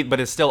that, but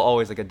it's still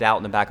always like a doubt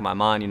in the back of my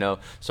mind, you know.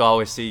 So I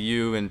always see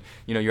you and,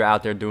 you know, you're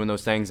out there doing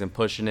those things and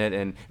pushing it,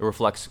 and it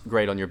reflects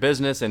great on your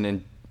business,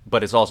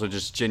 but it's also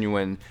just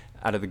genuine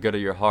out of the good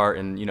of your heart,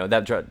 and you know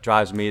that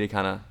drives me to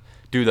kind of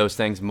do those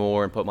things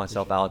more and put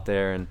myself out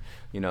there, and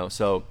you know,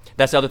 so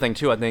that's the other thing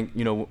too. I think,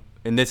 you know,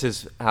 and this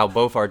is how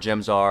both our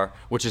gyms are,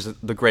 which is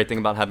the great thing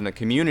about having a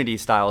community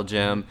style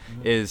gym,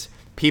 is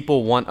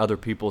people want other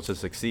people to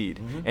succeed.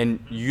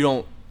 And you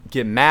don't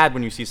get mad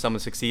when you see someone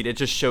succeed. It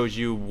just shows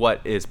you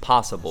what is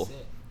possible,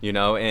 you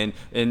know? And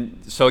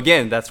so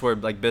again, that's where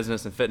like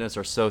business and fitness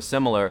are so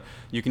similar.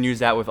 You can use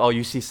that with,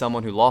 you see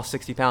someone who lost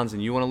 60 pounds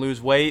and you want to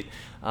lose weight,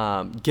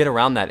 get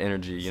around that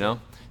energy, you know?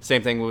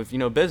 Same thing with, you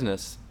know,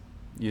 business.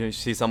 You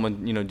see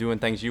someone, you know, doing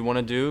things you want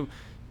to do,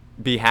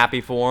 be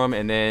happy for them,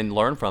 and then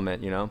learn from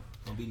it, you know?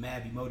 Don't be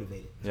mad, be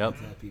motivated. Yep.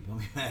 People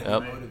be mad, be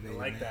motivated. I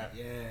like that.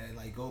 Yeah,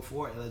 like go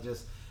for it. Like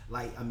just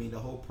like, I mean, the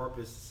whole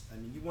purpose. I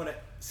mean, you want to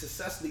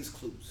success leaves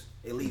clues.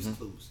 It leaves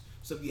clues.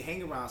 So if you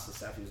hang around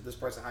success, this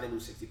person, how they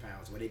lose 60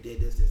 pounds, where they did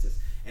this,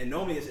 and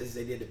normally it's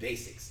they did the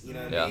basics. You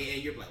know what I mean?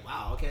 And you're like,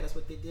 wow, okay, that's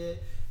what they did.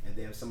 And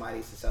then if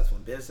somebody's successful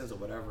in business or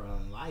whatever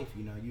in life,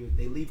 you know,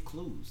 they leave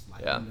clues.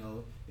 Like, you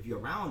know, if you're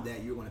around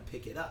that, you're going to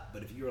pick it up.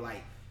 But if you're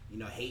like, you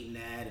know, hating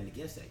that and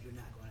against that, you're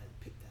not going to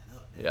pick that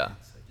up. Man. Yeah.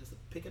 So just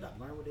pick it up,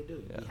 learn what they do,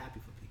 be happy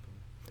for people.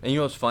 And you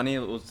know what's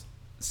funny?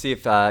 See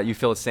if you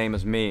feel the same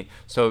as me.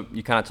 So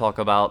you kind of talk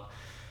about,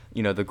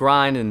 you know, the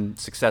grind and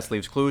success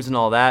leaves clues and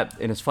all that.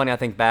 And it's funny, I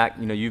think back,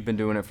 you know, you've been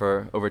doing it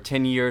for over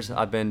 10 years.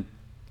 I've been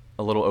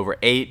a little over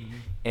 8.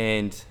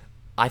 And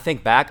I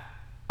think back,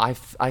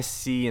 I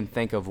see and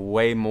think of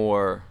way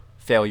more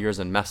failures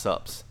and mess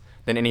ups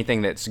than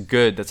anything that's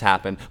good that's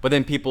happened. But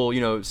then people,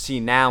 you know, see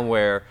now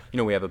where, you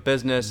know, we have a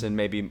business and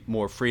maybe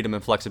more freedom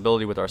and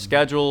flexibility with our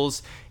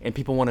schedules. And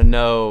people want to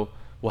know,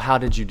 well, how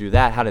did you do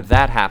that? How did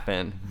that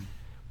happen?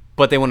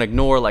 But they want to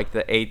ignore like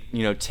the 8,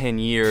 you know, 10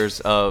 years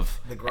of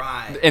the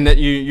grind. And that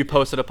you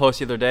posted a post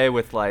the other day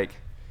with like,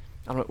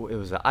 I don't know, it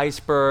was an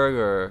iceberg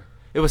or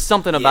it was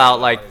something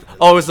about like, it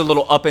was a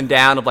little up and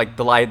down of like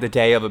the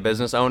day of a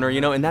business owner,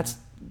 you know, and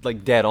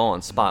like dead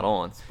on, spot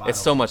on. It's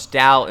so much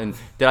doubt, and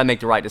did I make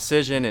the right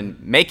decision, and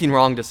making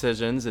wrong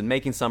decisions, and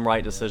making some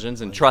right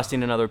decisions, and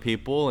trusting in other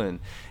people, and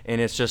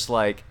it's just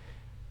like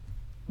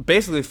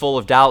basically full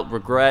of doubt,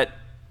 regret,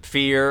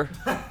 fear,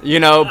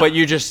 but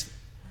you just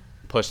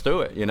push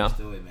through it, Push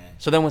through it, man.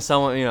 So then when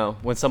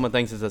someone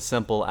thinks it's as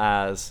simple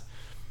as,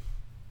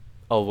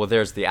 oh, well,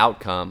 there's the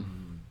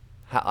outcome,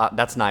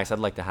 that's nice. I'd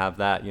like to have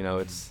that,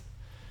 it's,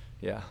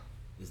 yeah.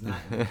 It's not.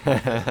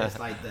 It's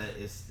like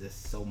it's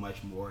so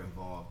much more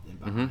involved in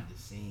behind the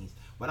scenes.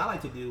 What I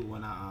like to do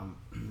when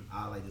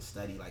I like to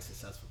study like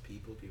successful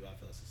people I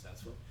feel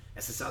successful.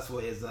 And successful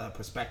is a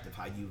perspective,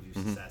 how you view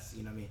success.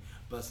 You know what I mean?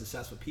 But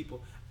successful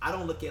people, I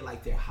don't look at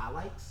like their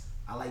highlights.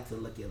 I like to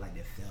look at like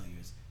their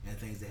failures and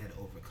things they had to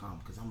overcome.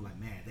 Because I'm like,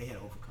 man, they had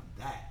to overcome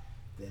that.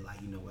 They're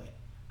like, you know what?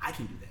 I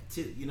can do that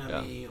too. You know what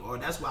I mean? Or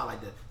that's why I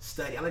like to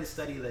study. I like to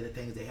study like the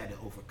things they had to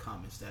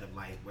overcome instead of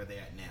like where they're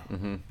at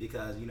now.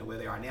 Because where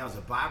they are now is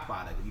a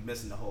byproduct. You're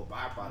missing the whole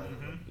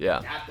byproduct.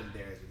 Got them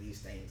there is these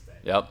things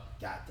that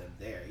got them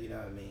there. You know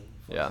what I mean?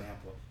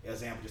 For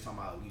example, just talking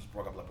about, you just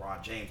brought up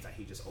LeBron James. Like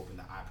he just opened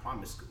the I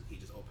Promise School. He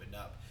just opened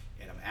up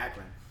in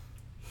Akron.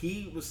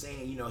 He was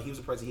saying, he was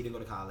a person, he didn't go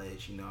to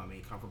college. You know what I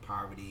mean? Come from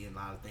poverty and a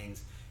lot of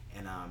things.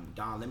 And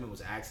Don Lemon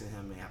was asking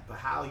him, but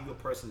how are you a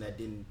person that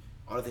didn't,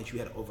 all the things you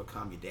had to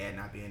overcome, your dad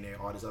not being there,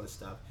 all this other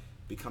stuff,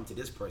 become to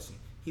this person?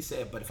 He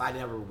said, but if I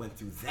never went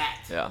through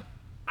that,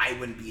 I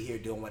wouldn't be here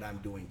doing what I'm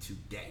doing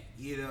today.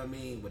 You know what I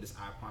mean? With this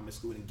I Promise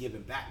School and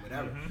giving back,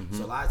 whatever.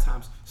 So a lot of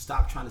times,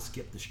 stop trying to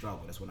skip the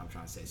struggle. That's what I'm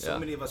trying to say. So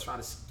many of us try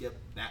to skip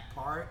that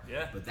part,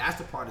 but that's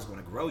the part that's going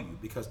to grow you.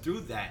 Because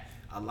through that,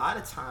 a lot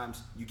of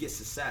times you get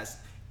success,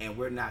 and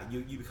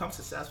you become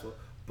successful,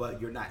 but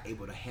you're not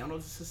able to handle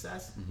the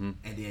success, and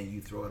then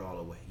you throw it all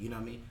away. You know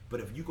what I mean?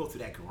 But if you go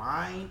through that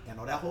grind and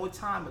all that whole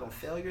time with them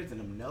failures and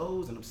them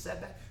no's and them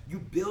setbacks, you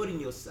building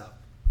yourself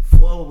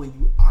for when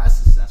you are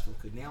successful.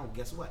 Because now,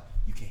 guess what?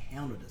 You can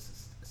handle the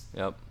success.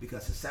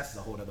 Because success is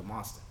a whole other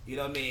monster. You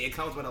know what I mean? It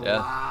comes with a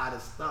lot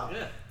of stuff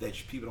that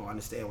people don't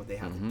understand what they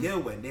have to deal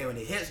with. And then when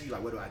it hits you,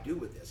 like, what do I do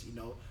with this?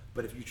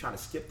 But if you try to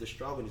skip the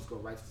struggle and just go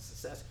right to the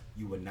success,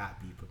 you will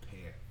not be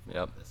prepared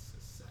for the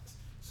success.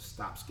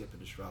 Stop skipping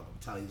the struggle. I'm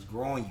telling you, it's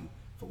growing you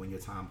for when your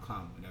time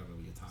comes, whenever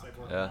your time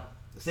comes.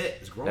 That's it.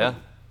 It's growing you.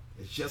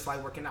 It's just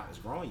like working out. It's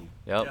growing you.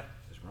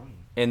 It's growing you.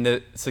 And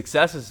the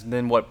success is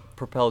then what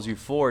propels you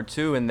forward,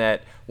 too, in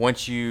that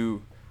once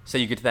you, say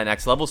you get to that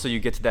next level, so you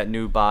get to that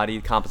new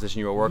body composition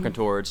you were working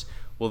towards,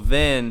 well,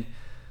 then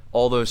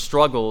all those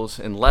struggles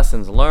and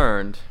lessons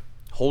learned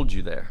hold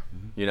you there,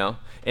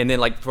 And then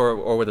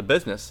or with a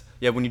business,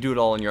 when you do it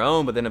all on your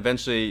own, but then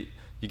eventually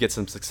you get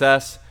some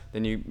success,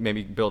 then you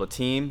maybe build a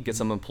team, get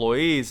some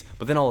employees,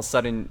 but then all of a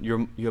sudden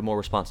you have more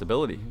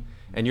responsibility.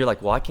 And you're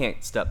like, well, I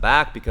can't step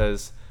back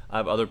because I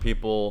have other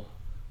people,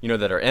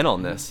 that are in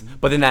on this.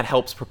 But then that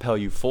helps propel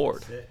you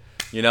forward,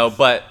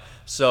 But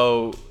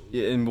so,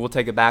 and we'll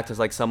take it back to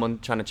like someone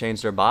trying to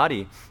change their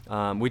body.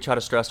 We try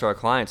to stress to our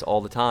clients all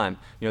the time.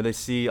 They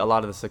see a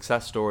lot of the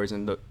success stories,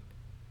 and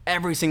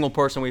every single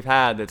person we've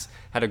had that's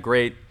had a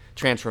great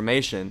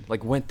transformation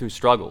went through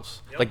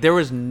struggles. There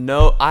was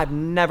I've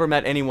never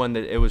met anyone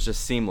that it was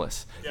just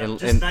seamless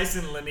and nice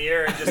and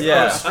linear and just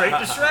go straight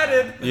to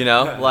shredded. It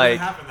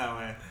happened that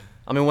way.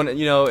 I mean, when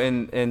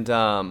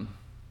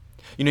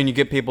and you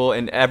get people,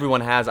 and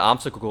everyone has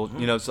obstacles.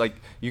 It's like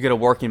you get a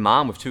working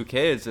mom with 2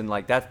 kids, and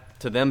that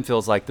to them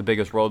feels like the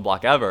biggest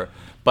roadblock ever.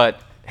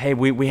 But hey,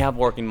 we have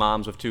working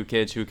moms with 2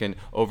 kids who can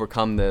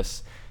overcome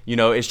this.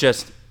 It's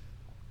just,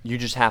 you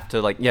just have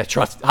to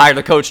hire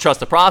the coach, trust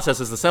the process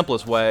is the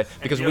simplest way,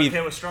 because be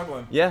okay with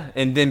struggling.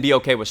 And then be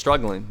okay with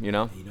struggling. You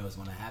know it's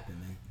going to happen,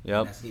 man.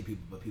 Yep. That's people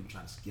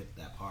trying to skip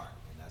that part,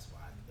 and that's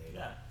why they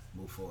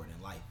move forward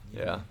in life.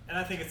 And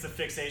I think it's a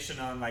fixation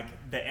on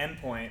the end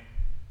point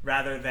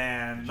rather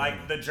than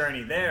the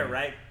journey there,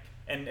 right?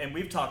 And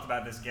we've talked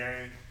about this,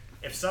 Gary.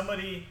 If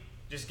somebody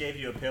just gave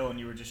you a pill and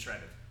you were just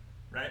shredded,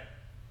 right?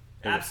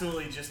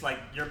 Absolutely, just like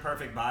your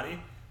perfect body.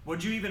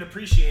 Would you even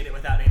appreciate it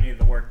without any of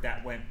the work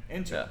that went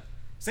into it?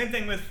 Same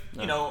thing with,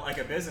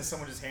 a business.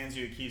 Someone just hands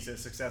you a keys to a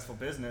successful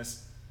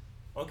business.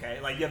 Okay,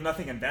 you have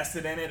nothing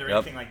invested in it or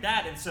anything like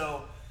that. And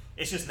so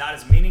it's just not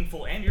as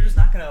meaningful, and you're just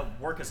not going to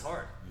work as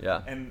hard.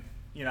 And,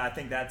 I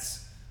think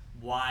that's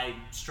why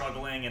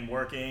struggling and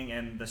working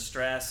and the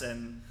stress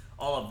and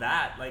all of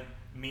that,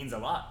 means a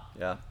lot.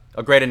 Yeah.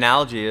 A great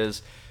analogy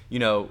is,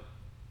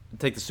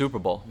 take the Super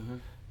Bowl.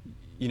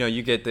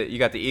 You got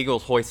the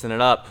Eagles hoisting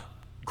it up.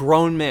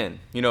 Grown men,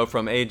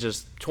 from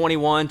ages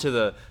 21 to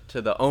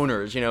the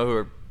owners, who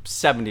are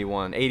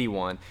 71,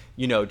 81,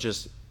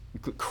 just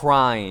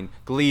crying,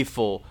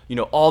 gleeful,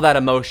 all that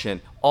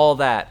emotion, all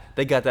that.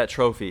 They got that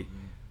trophy.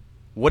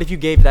 What if you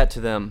gave that to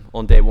them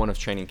on day 1 of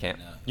training camp?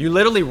 No. You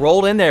literally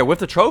rolled in there with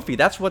the trophy.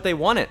 That's what they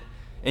wanted,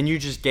 and you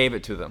just gave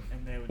it to them.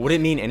 Would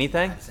it mean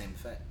anything? Had the same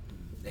effect.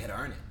 They had to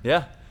earn it.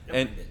 Yeah,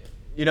 and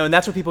and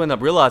that's what people end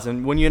up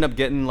realizing when you end up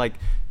getting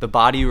the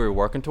body you were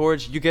working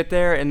towards. You get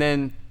there, and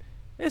then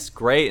it's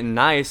great and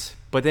nice,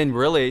 but then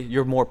really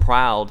you're more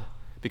proud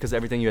because of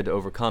everything you had to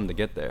overcome to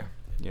get there.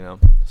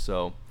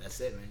 So that's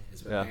it, man.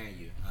 It's preparing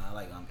you.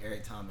 Like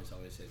Eric Thomas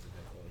always says,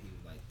 he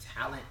was like,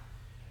 talent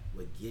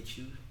would get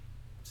you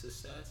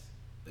success,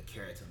 but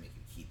character make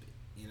you keep it.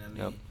 You know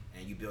what I mean?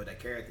 And you build that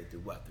character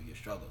through what? Through your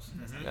struggles.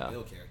 That's how you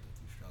build character,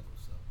 through struggles.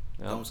 So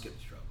don't skip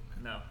the struggle,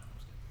 man. No.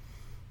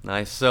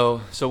 Nice.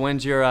 So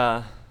when's your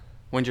show?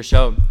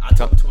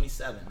 October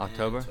 27th.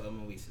 October. 12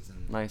 more weeks. It's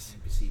in Nice.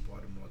 NPC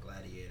Baltimore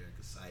Gladiator.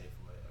 Excited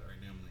for it. Right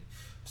now I'm like,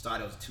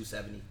 started I was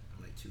 270.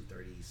 I'm like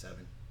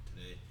 237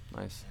 today.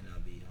 Nice. And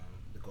I'll be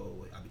the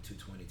goal. I'll be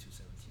 220,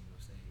 217 on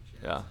stage.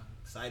 Yeah. So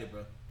excited,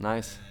 bro.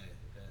 Nice. Yeah.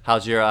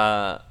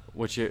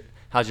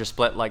 How's your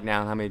split like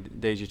now? How many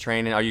days you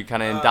training? Are you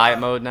kind of in diet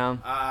mode now?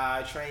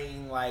 I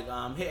train like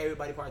hit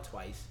everybody part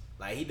twice.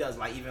 Like he does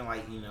like even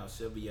like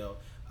Silvio.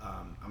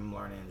 I'm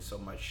learning so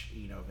much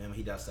of him.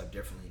 He does stuff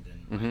differently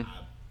than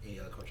any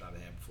other coach I've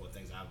had before.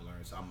 Things I've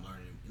learned, so I'm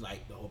learning.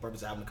 Like the whole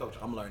purpose of having a coach,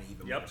 I'm learning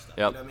even more stuff.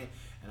 You know what I mean?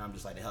 And I'm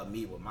just like to help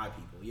me with my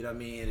people. You know what I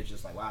mean? And it's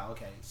just like wow,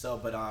 okay. So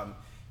but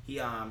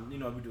he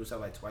we do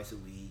stuff like twice a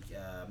week.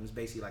 It's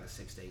basically like a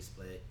 6-day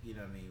split. You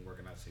know what I mean?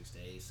 Working out 6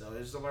 days. So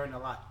it's learning a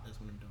lot. That's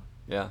what I'm doing.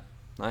 Yeah.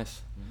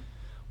 Nice.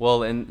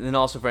 Well, and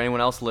also for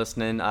anyone else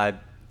listening, I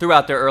threw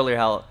out there earlier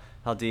how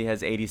D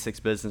has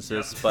 86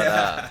 businesses,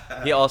 but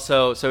he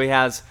also he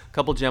has a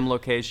couple gym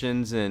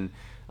locations. And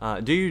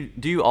do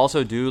you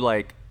also do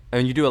like,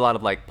 and you do a lot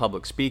of like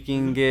public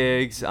speaking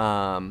gigs?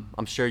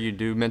 I'm sure you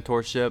do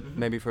mentorship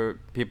maybe for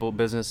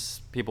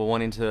business people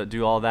wanting to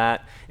do all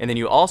that. And then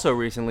you also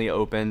recently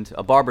opened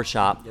a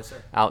barbershop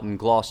out in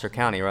Gloucester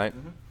County, right?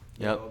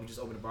 Yeah, we just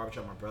opened a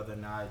barbershop. My brother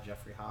and I,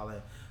 Jeffrey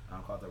Holland,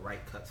 called the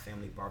Right Cuts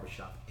Family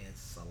Barbershop and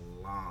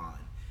Salon,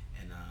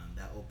 and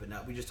that opened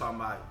up. We just talking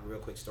about a real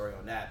quick story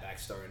on that,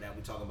 backstory on that.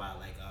 We talking about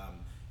like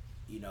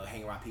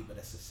hang around people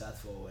that's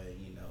successful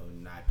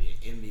and not being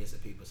envious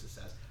of people's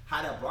success.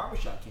 How that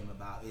barbershop came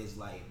about is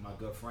like my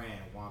good friend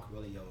Juan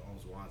Carrillo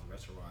owns Juan's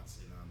restaurants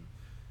in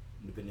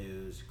Newport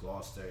News,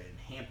 Gloucester,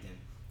 and Hampton.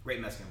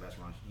 Great Mexican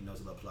restaurant. He knows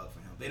a little plug for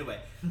him. But anyway,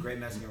 great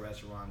Mexican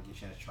restaurant. Get a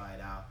chance to try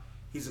it out.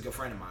 He's a good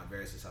friend of mine,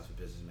 very successful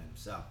businessman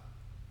himself.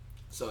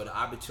 So the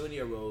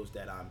opportunity arose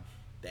that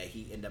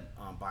he ended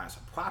up buying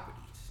some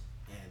properties,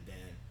 and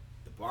then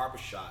the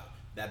barbershop,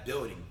 that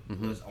building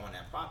was on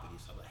that property.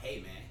 So I'm like,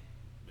 hey man,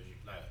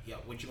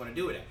 what you gonna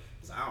do with it?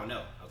 He's like, I don't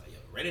know. I was like,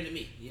 rent it to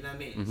me. You know what I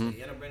mean? So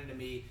he ended up renting it to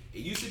me. It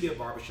used to be a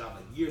barbershop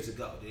like years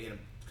ago. They ended up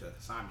a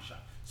consignment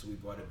shop, so we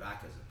brought it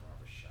back as a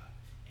barbershop,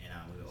 and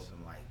we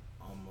opened like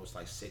almost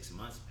like 6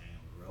 months, man.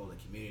 The whole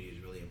community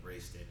has really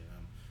embraced it, and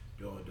I'm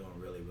doing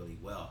really, really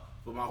well.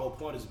 But my whole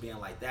point is being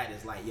like that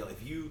is like,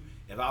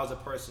 if I was a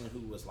person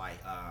who was like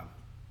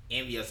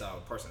envious of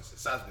a person's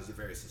success because he's a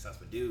very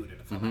successful dude,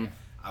 and if like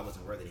I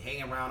wasn't worthy to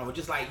hang around or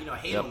just like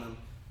hate on him,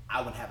 I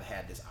wouldn't have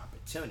had this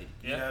opportunity.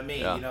 You know what I mean?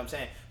 You know what I'm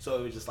saying? So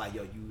it was just like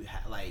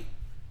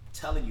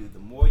telling you, the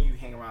more you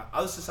hang around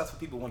other successful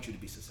people, want you to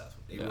be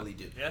successful. They really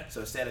do. Yeah. So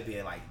instead of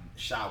being like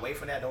shy away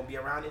from that, don't be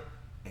around it.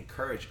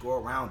 Encourage, go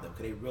around them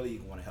because they really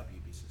want to help you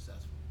be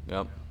successful.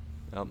 Yep.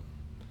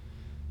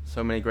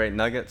 So many great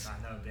nuggets. I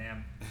know,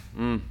 damn.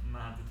 I'm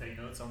gonna have to take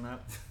notes on that.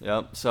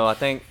 Yep. So I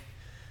think,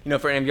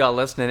 for any of y'all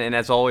listening, and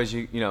as always,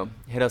 you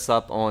hit us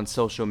up on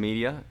social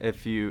media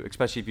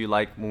especially if you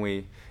like when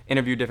we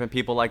interview different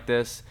people like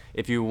this.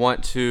 If you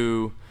want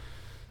to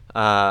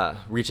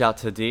reach out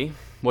to D,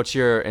 what's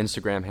your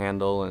Instagram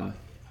handle? And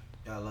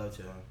I love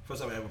to.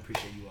 First of all, I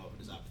appreciate you all for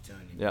this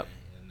opportunity. Yep.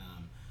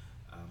 Man.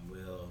 And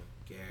Will,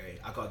 Gary,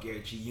 I call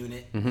Gary G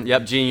Unit.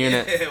 Yep, G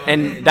Unit.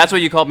 And that's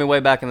what you called me way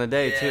back in the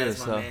day too.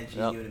 That's my man, G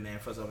Unit, man.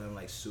 First of all, I'm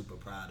like super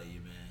proud of you,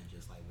 man.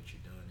 Just like what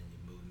you're doing and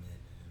your movement.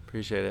 And,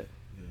 appreciate it.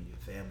 You and your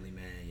family,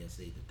 man. You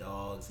see the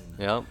dogs and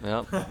Yep.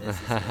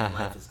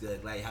 Life is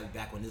good. Glad to have you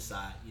back on this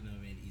side. You know what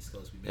I mean? The East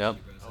Coast, we missed you,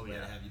 bro. So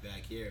glad to have you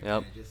back here.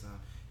 Yep. Man. Just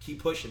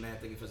keep pushing, man.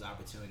 Thank you for this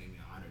opportunity.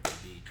 I'm honored to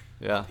be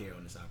up here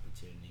on this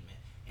opportunity, man.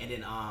 And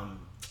then,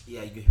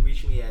 you can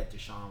reach me at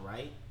Deshaun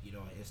Wright.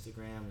 On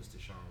Instagram, it's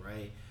Deshaun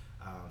Wright.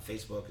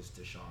 Facebook is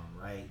Deshaun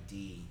Wright,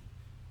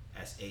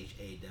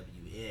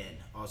 DSHAWN.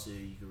 Also,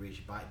 you can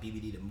reach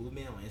BBD The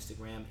Movement on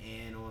Instagram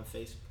and on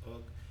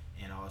Facebook.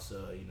 And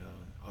also,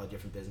 all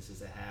different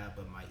businesses I have.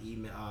 But my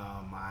email,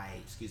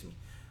 my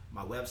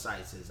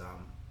website is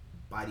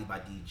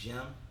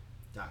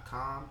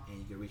bodybydgym.com, and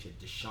you can reach at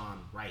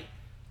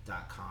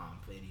DeshaunWright.com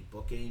for any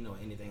booking or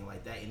anything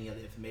like that. Any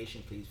other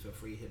information, please feel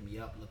free to hit me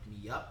up, look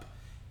me up.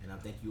 And I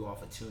thank you all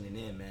for tuning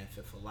in, man.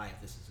 Fit for Life.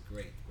 This is a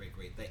great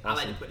thing. Awesome. I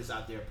like to put this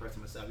out there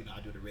personally myself.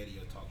 I do the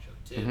radio talk show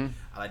too.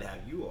 I like to have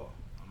you all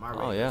on my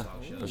radio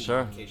talk show. For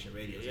sure. Vacation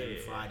Radios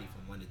every Friday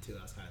from 1 to 2.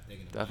 I was kind of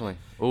thinking about definitely.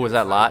 Oh, is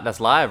that live? That's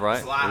live, right?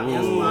 It's live.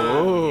 It's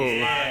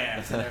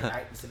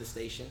live. It's in the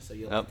station, so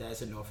you'll like that.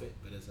 It's in Norfolk,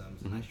 but it's a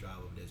nice drive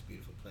over there. It's a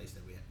beautiful place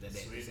that we have.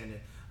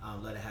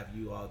 Let to have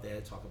you all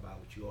there, talk about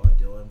what you all are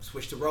doing.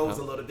 Switch the roles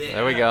a little bit.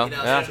 There we go.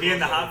 Be in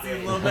the hot seat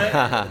a little bit.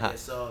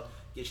 So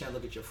get a chance to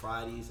look at your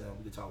Fridays.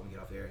 We can talk when we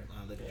get off air.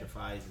 Look at your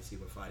Fridays and see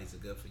what Fridays are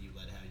good for you.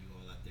 Let to have you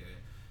all out there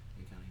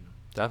and kind of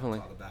definitely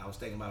talk about. I was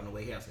thinking about on the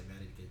way here. I said, man,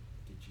 I need to get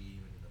G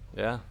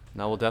Yeah.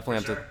 No, we'll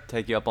definitely For have to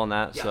take you up on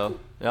that. Yeah, So, cool.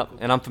 yep. Cool.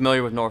 And I'm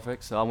familiar with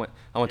Norfolk, so I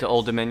went to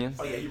Old Dominion.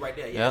 Oh yeah, you're right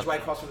there. Yeah, it's right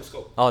across from the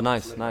school. Oh,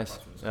 nice, It's nice. right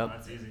across from the Oh, Yep.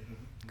 that's easy.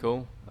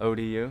 Cool.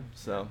 ODU.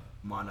 So,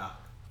 Monarch.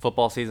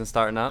 football season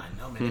starting up. I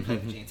know, man. They play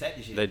Virginia Tech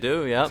this year. They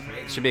do. Yep.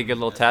 Crazy. Should be a good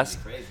little That's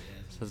test. gonna be crazy. Yeah,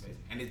 it's gonna be crazy.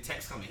 And the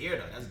Tech's coming here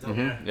though. That's dope.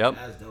 Mhm, yep.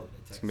 That's dope. The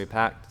It's gonna be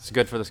packed. It's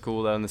good for the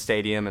school though, and the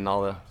stadium and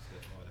all the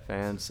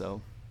fans.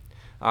 So,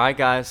 all right,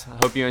 guys. I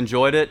hope you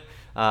enjoyed it.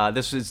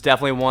 This is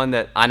definitely one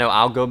that I know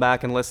I'll go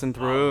back and listen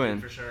through,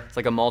 and for sure. it's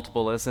like a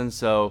multiple listen.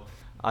 So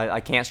I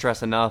can't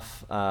stress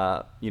enough.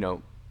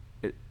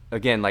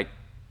 Again, like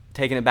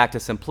taking it back to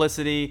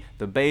simplicity,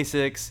 the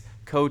basics,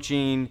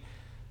 coaching,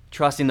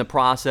 trusting the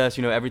process.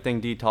 Everything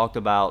D talked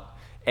about.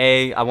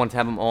 I wanted to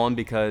have him on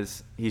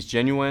because he's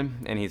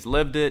genuine and he's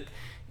lived it,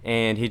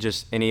 and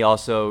he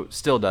also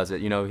still does it.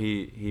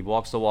 He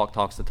walks the walk,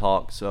 talks the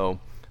talk. So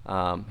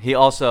he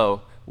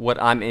also, what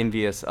I'm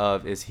envious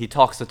of is he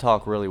talks the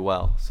talk really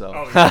well. So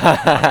Oh,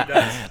 yeah. He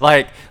does. Sure.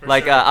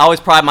 I always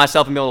pride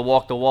myself in being able to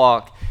walk the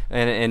walk,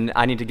 and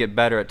I need to get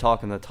better at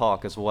talking the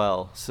talk as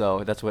well.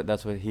 So that's what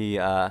he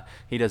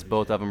does,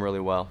 both of them really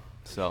well.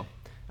 So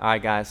all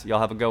right, guys, y'all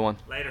have a good one.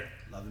 Later.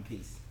 Love and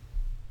peace.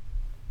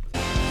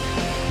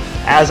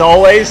 As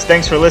always,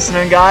 thanks for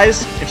listening,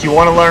 guys. If you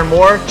want to learn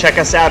more, check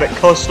us out at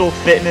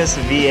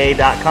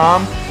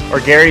coastalfitnessva.com or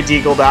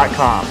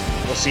garydeagle.com.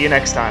 We'll see you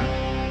next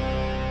time.